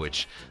 of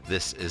which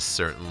this is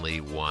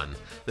certainly one.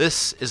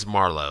 This is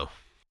Marlowe.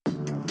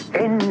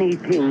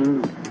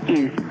 Anything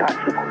is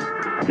possible.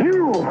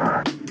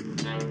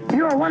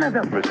 You are one of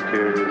them.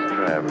 Mysterious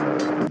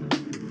traveler.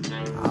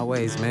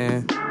 Always,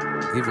 man.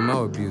 Even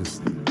more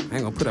abuse. I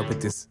ain't gonna put up with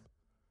this.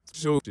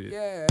 Shoot it.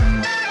 Yeah.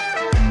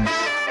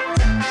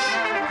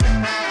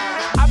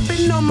 I've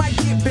been on my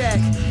get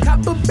back.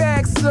 Cop a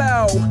bag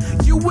slow.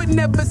 You would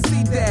never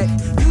see that.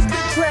 Use the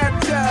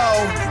trap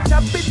though.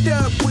 Chop it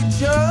up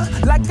with ya.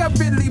 Like I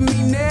really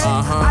mean it.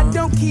 I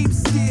don't keep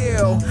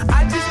still.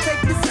 I just take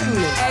the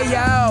scene. Hey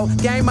yo,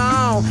 game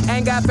on.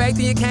 Ain't got faith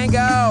then you can't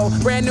go.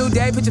 Brand new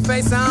day, put your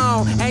face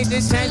on. Ain't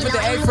this change with the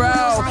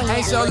afro.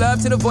 Ain't show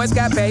love to the voice,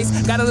 got bass.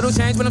 Got a little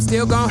change but I'm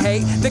still gon'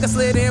 hate. Think I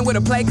slid in with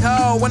a play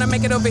code. When I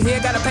make it over here,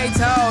 gotta pay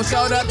toll.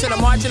 Showed up to the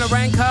march in the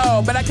rain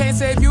cold. But I can't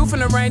save you from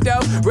the rain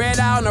though. Red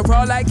out on the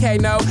road like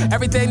Kano.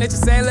 Everything that you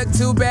say look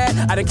too bad.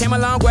 I done came a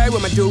long way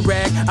with my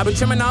do-rag. I been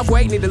trimming off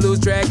weight, need to lose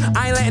drag.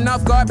 I ain't letting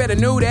off guard, better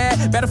knew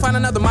that. Better find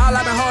another mile,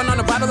 I've been holding on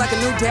the bottle like a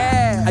new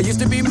dad. I used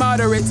to be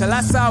moderate till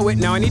I saw it,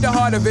 now I need the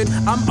heart of it.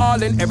 I'm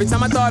all in, every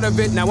time I thought of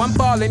it, now I'm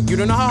falling. You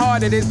don't know how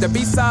hard it is to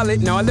be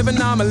solid, now I live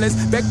anomalous.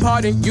 Beg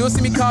pardon, you'll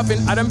see me coughing.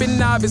 I done been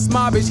novice,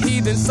 mobbish,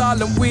 heathen,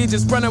 solemn. We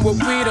just running what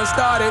we done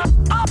started.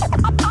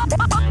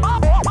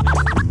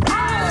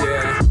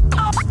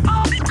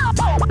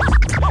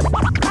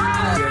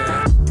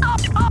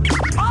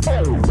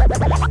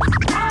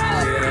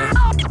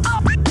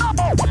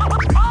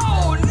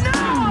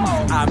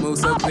 I move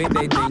so quick,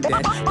 they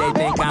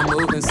think I'm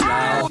moving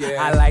slow.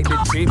 I like to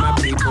treat my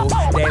people,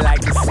 they like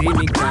to see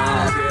me go.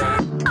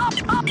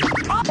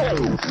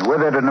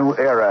 With it, a new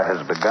era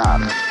has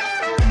begun.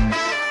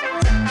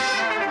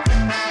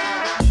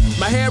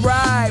 My hair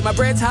right, my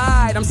bread's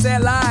high, I'm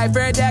set live.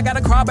 Fair day, I got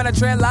a crawl, but I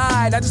tread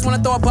light. I just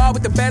wanna throw a ball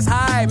with the best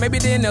high. Maybe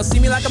then they'll see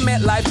me like a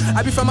MetLife.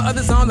 I be from my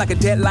other zone like a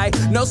deadlight.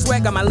 No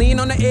sweat, got my lean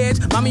on the edge.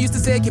 Mama used to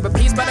say, keep a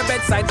peace by the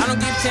bedside. I don't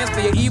give chance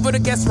for your evil to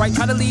guess right.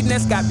 Try to leave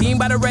nest, got beamed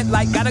by the red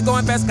light. Gotta go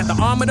invest, got the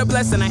arm of the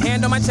blessing. A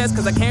hand on my chest,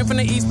 cause I came from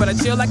the east, but I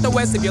chill like the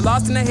west. If you're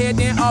lost in the head,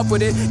 then off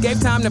with it.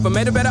 Gave time, never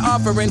made a better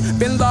offering.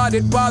 Been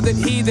lauded, bothered,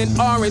 heathen,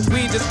 orange.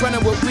 We just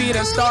running what we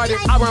done started.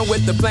 I run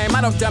with the flame,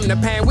 I don't dumb the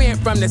pain. We ain't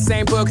from the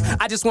same book.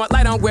 I just want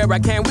light on where I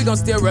can. We gon'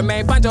 still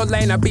remain. Find your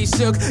lane, I be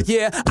shook.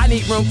 Yeah, I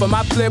need room for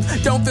my flip.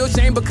 Don't feel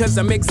shame because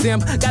I'm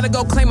exempt. Gotta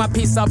go claim my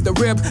piece off the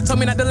rip. Told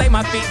me not to lay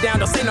my feet down.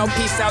 Don't say no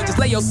peace out. Just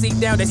lay your seat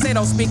down. They say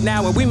don't speak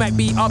now and we might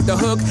be off the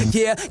hook.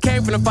 Yeah,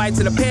 came from the fight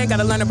to the pen.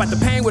 Gotta learn about the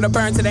pain with a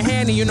burn to the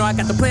hand. And you know I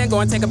got the plan.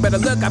 Go and take a better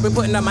look. I've been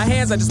putting up my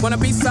hands. I just wanna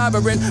be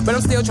sovereign. But I'm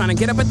still trying to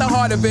get up at the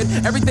heart of it.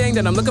 Everything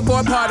that I'm looking for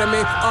a part of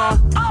me.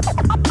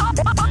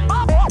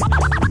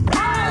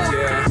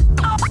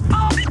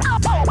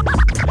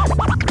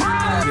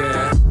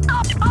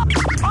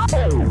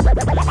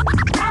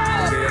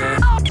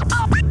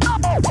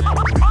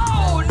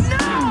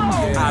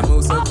 I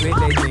move so quick,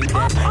 they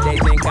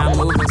think I'm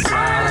moving slow.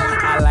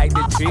 I like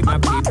to treat my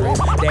people,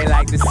 they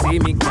like to see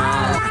me go.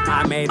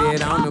 I made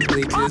it on the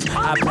bleachers,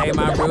 I play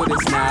my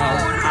rudest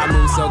now. I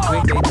move so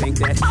quick,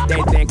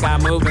 they think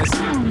I'm moving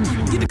slow.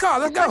 Get the car,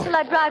 let's go. Where shall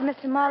I drive,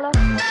 Mr. Marlowe?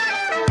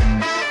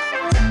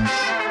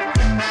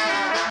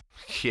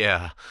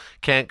 Yeah,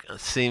 can't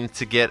seem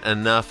to get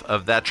enough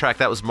of that track.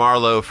 That was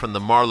Marlowe from the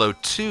Marlowe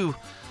 2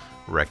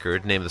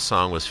 record. Name of the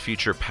song was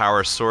Future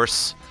Power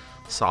Source.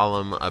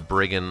 Solemn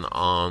Briggan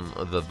on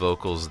the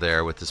vocals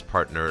there with his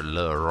partner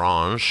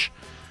L'Orange.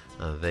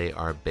 They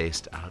are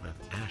based out of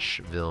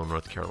Asheville,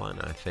 North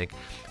Carolina, I think.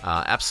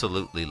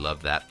 Absolutely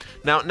love that.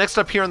 Now, next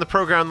up here on the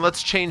program,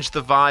 let's change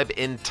the vibe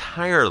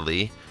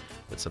entirely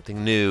with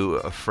something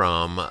new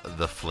from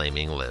the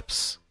Flaming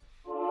Lips.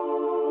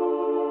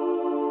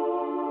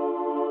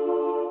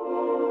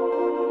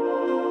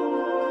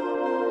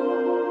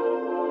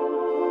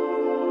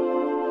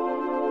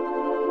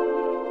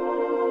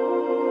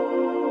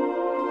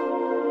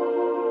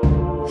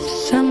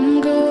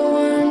 Some go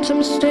on,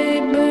 some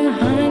stay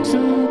behind,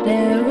 some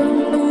never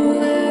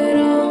move at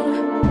all.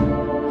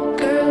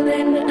 Girl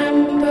in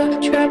amber,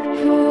 trapped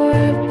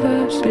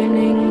forever,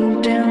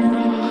 spinning down the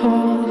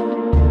hall.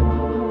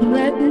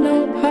 Let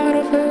no part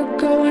of her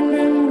go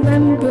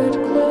unremembered,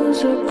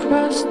 clothes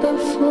across the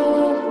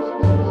floor.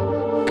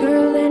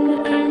 Girl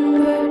in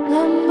amber,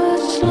 lumber,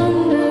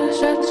 slumber,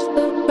 shuts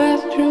the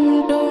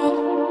bathroom door.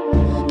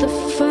 The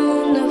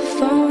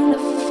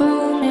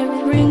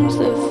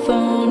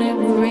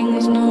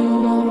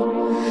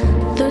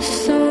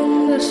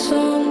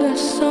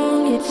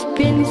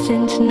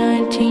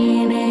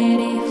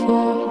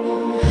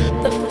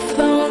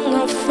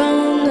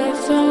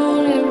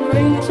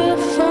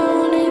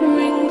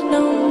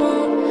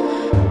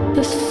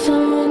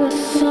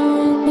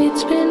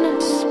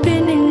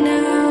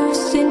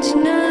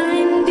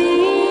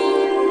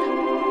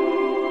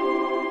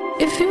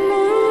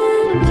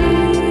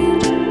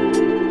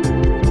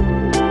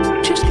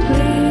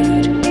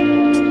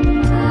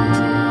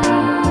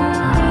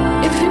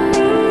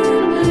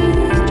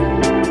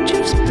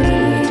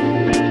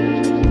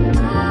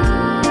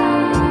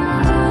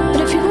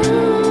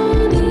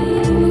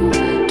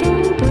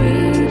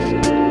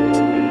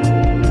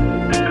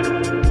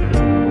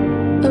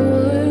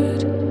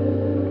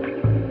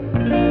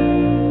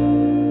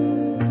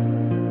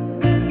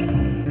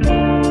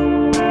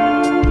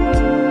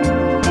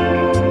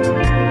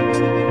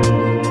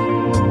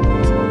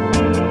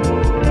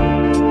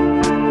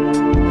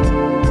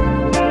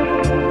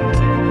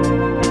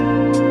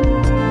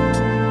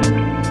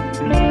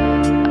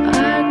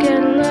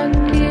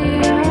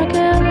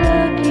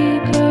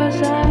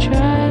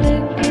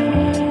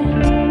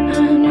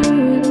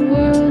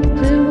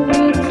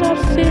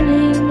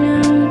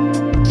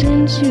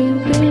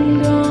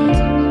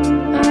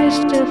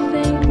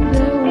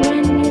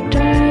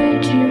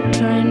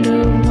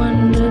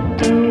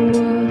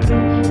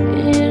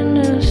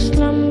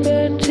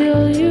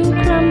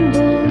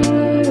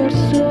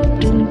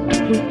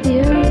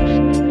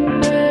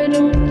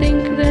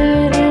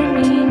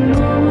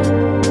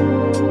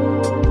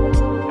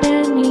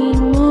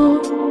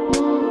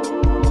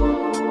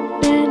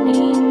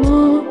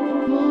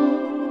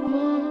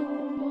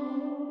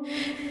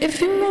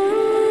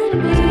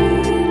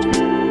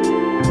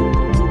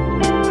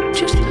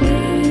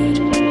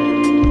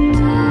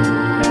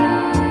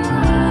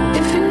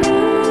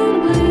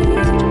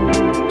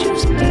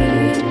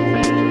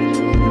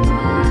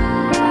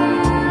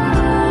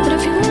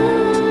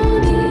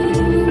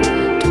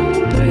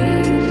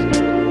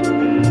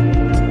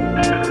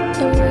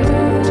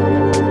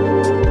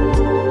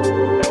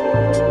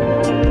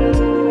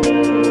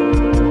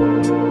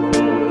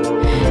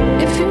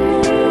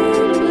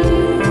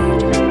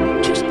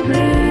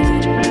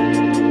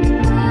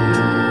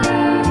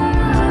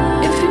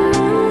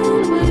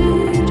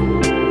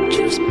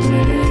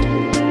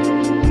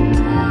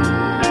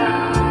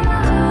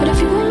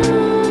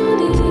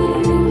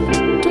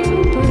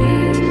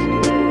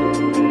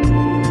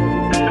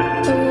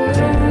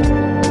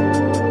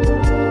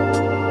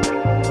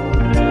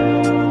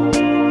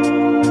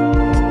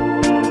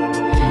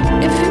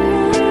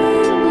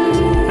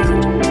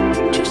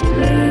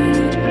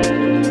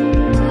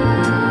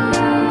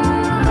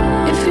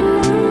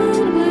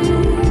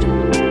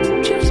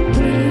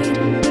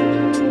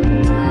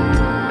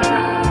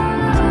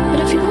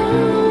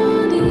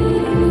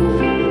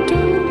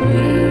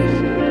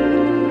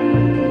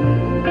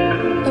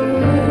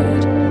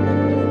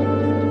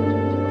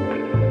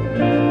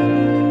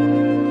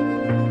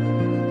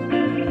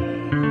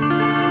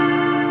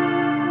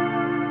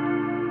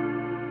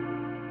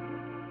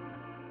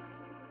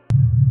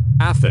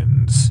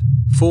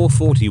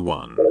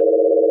 441.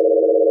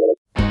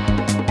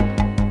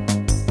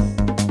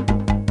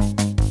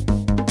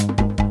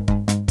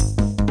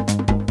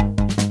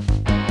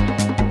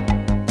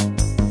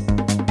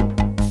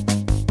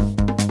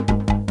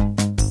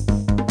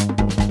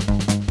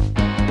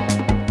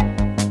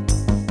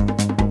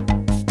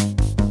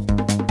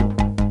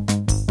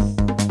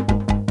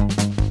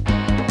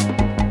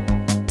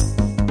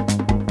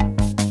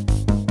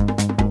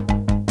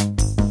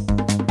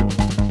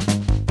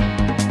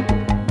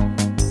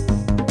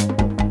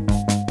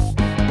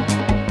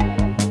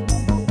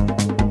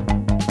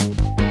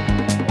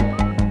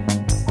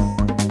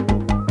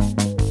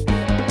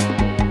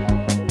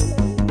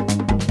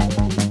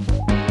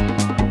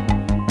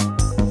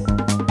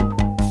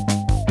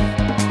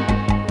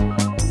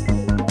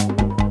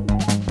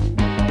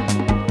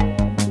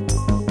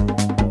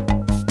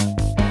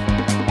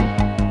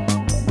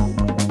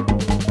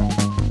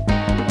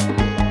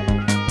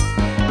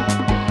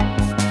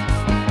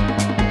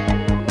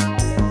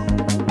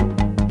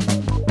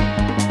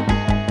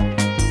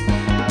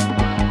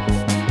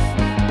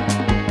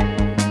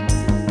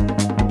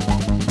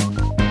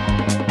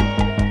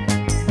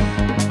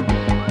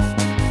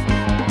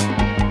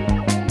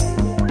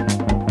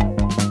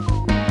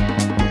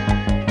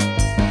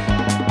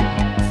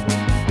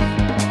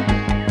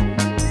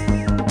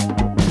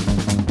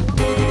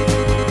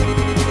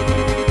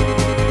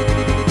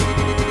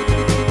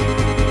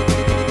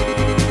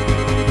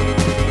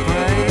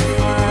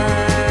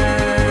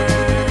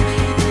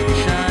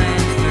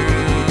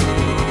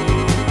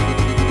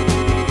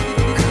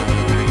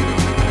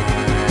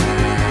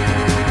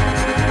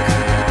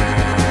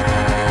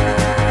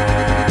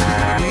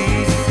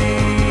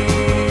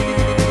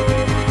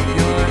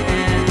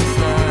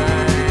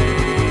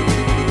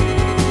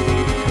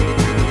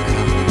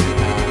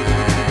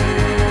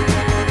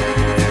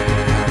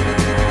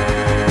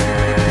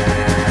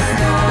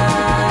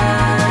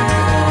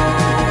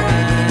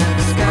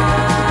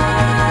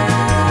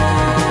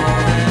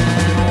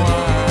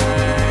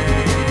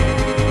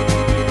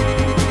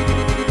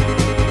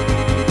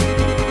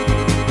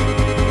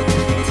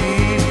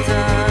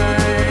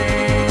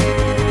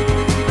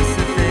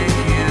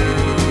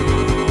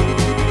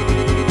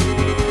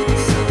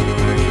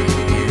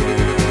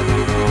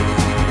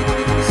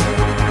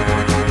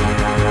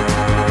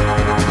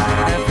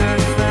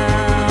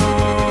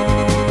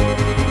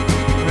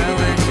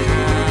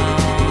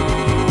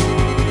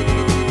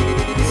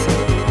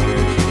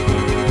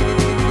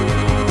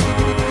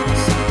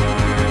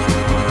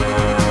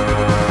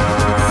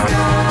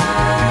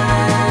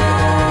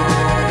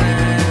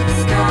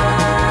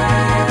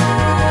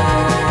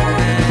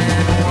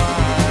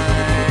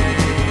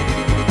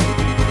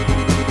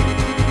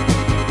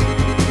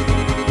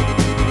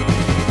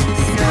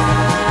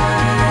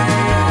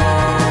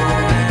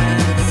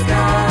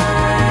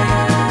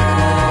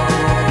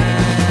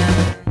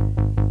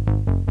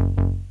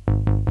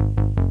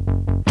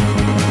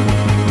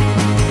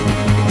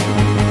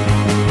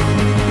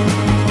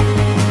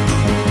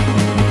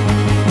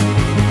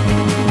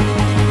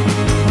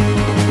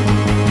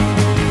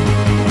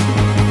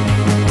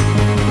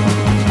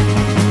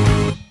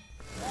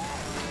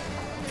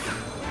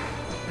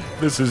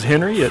 This is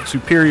Henry at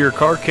Superior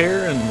Car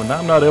Care, and when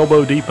I'm not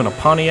elbow deep in a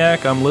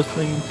Pontiac, I'm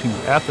listening to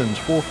Athens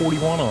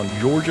 441 on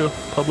Georgia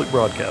Public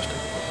Broadcasting.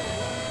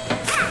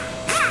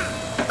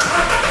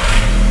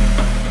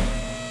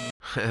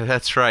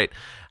 That's right.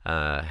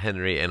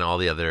 Henry and all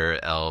the other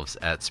elves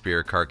at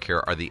Superior Car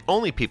Care are the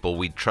only people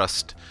we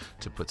trust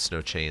to put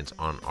snow chains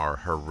on our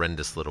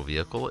horrendous little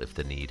vehicle if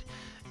the need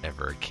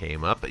ever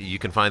came up. You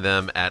can find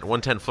them at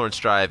 110 Florence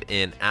Drive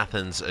in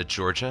Athens,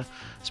 Georgia.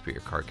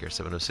 Superior Car Care,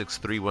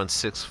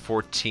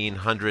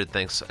 706-316-1400.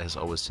 Thanks, as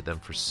always, to them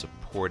for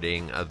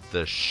supporting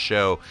the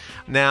show.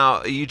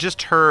 Now, you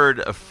just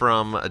heard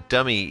from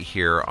Dummy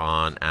here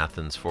on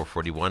Athens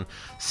 441,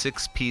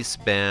 six-piece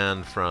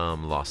band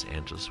from Los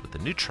Angeles with a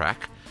new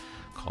track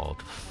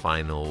called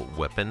Final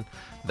Weapon.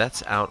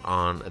 That's out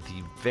on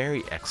the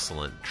very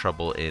excellent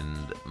Trouble in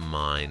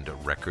Mind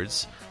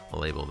Records, a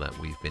label that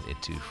we've been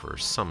into for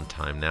some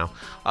time now.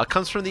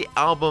 Comes from the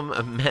album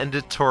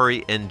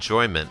Mandatory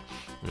Enjoyment,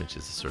 which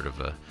is sort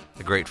of a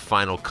great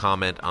final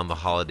comment on the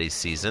holiday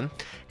season.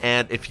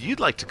 And if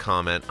you'd like to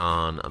comment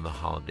on the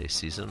holiday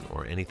season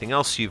or anything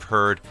else you've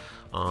heard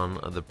on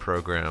the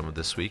program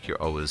this week,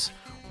 you're always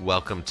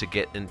welcome to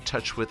get in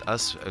touch with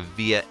us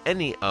via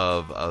any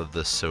of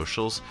the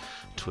socials,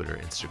 Twitter,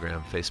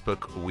 Instagram,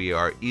 Facebook. We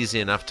are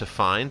easy enough to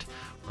find.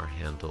 Our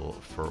handle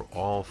for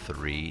all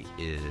three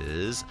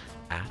is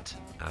at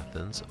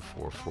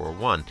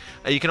Athens441.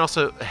 You can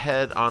also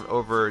head on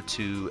over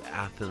to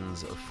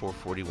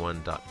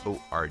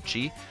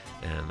Athens441.org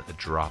and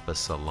drop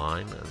us a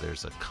line.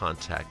 There's a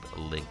contact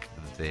link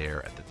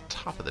there at the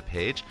top of the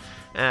page,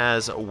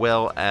 as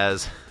well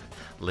as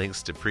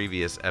links to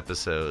previous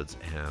episodes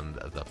and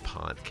the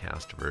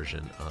podcast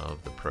version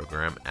of the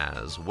program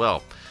as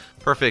well.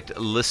 Perfect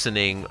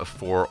listening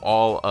for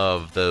all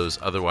of those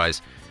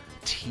otherwise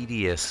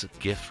tedious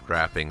gift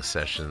wrapping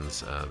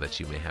sessions that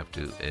you may have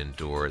to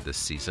endure this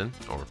season,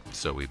 or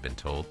so we've been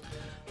told.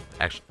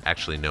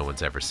 Actually, no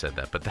one's ever said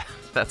that, but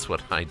that's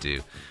what I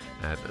do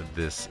at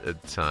this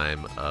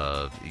time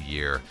of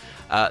year.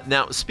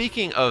 Now,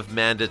 speaking of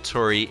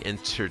mandatory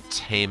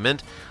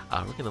entertainment,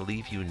 we're going to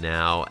leave you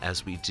now,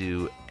 as we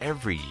do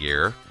every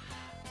year,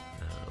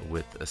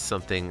 with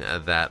something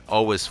that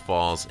always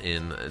falls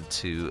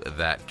into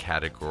that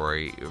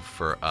category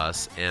for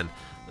us. And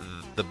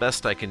the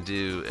best I can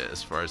do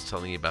as far as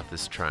telling you about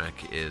this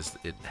track is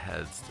it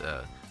has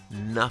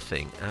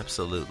nothing,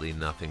 absolutely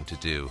nothing to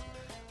do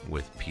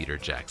with Peter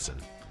Jackson.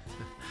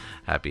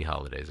 Happy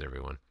holidays,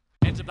 everyone.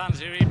 It's a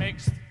Blanzy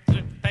remix,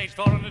 page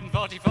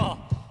 444.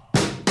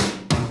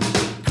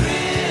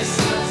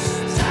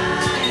 Christmas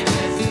time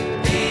is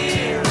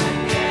here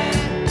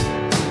again.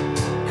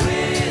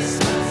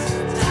 Christmas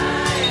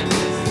time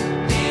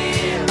is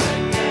here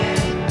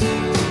again.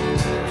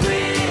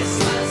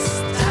 Christmas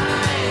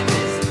time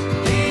is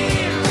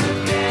here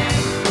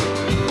again.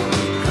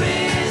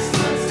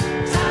 Christmas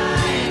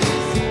time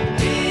is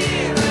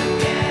here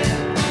again.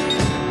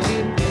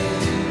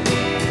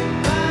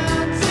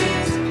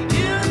 Fancies,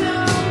 you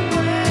know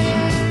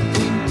when.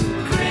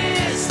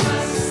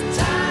 Christmas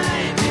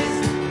time is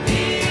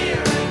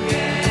here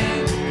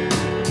again.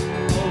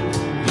 Oh,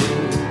 you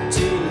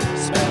two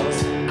spells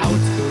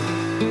out.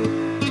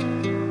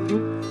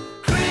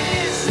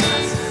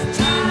 Christmas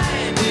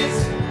time is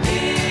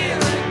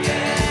here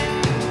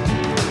again.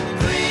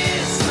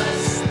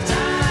 Christmas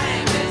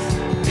time is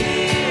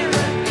here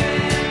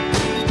again.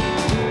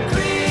 Christmas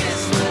time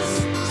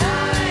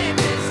is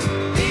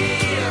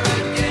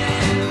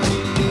here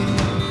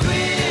again. Christmas time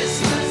is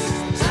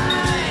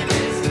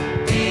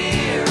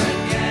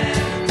here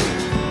again.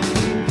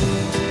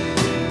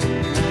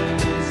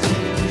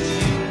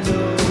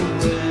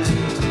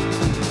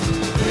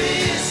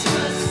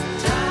 Christmas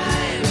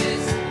time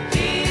is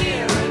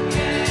here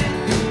again.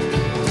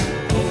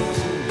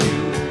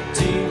 O-U-T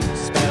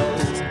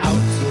spells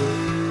out.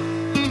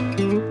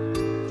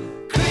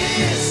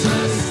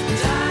 Christmas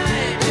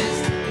time is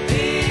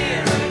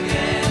here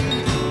again.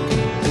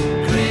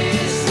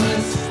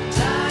 Christmas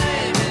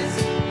time is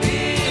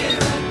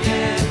here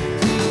again.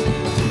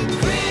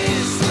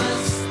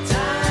 Christmas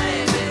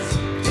time is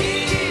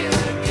here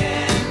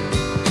again.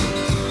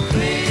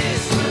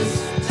 Christmas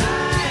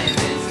time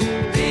is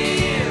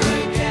here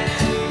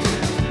again.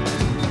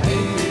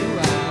 Hey,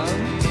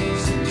 round,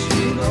 since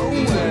you know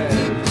when.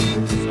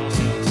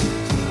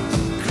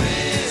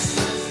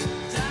 Christmas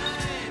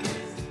time is.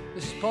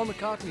 This is Paul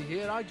McCartney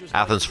here.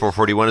 Athens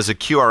 441 is a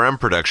QRM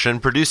production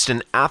produced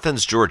in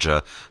Athens,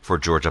 Georgia for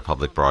Georgia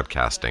Public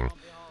Broadcasting.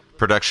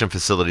 Production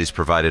facilities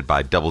provided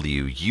by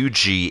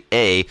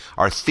WUGA.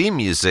 Our theme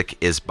music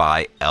is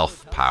by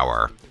Elf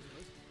Power.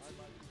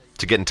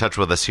 To get in touch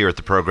with us here at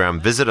the program,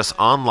 visit us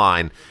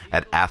online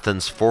at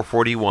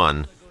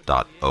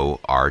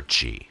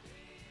athens441.org.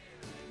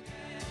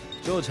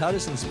 George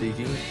Harrison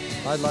speaking.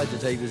 I'd like to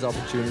take this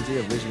opportunity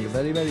of wishing a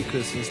very Merry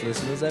Christmas,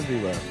 listeners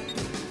everywhere.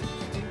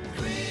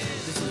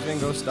 This is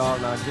Ringo Starr,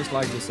 and I'd just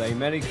like to say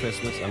Merry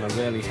Christmas and a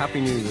really Happy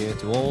New Year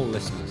to all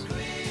listeners.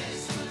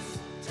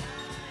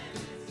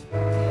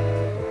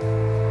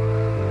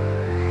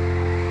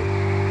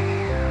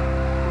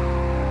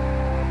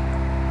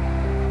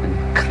 When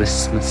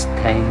Christmas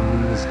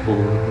time is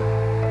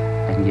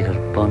o'er and your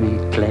bonny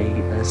clay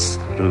is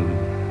through,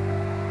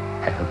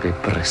 I'll be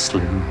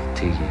bristling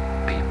to you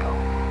people,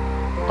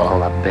 all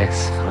the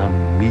best from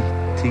me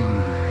to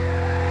you.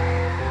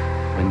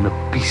 When the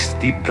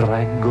beastie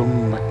drag o'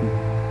 mutton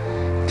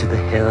to the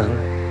heather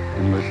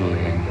in the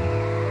lane,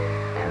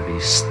 I'll be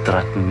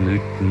strutting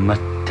out my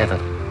tether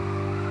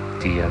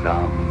to your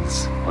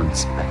arms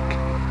once back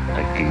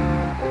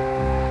again.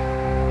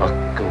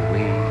 Look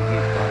away,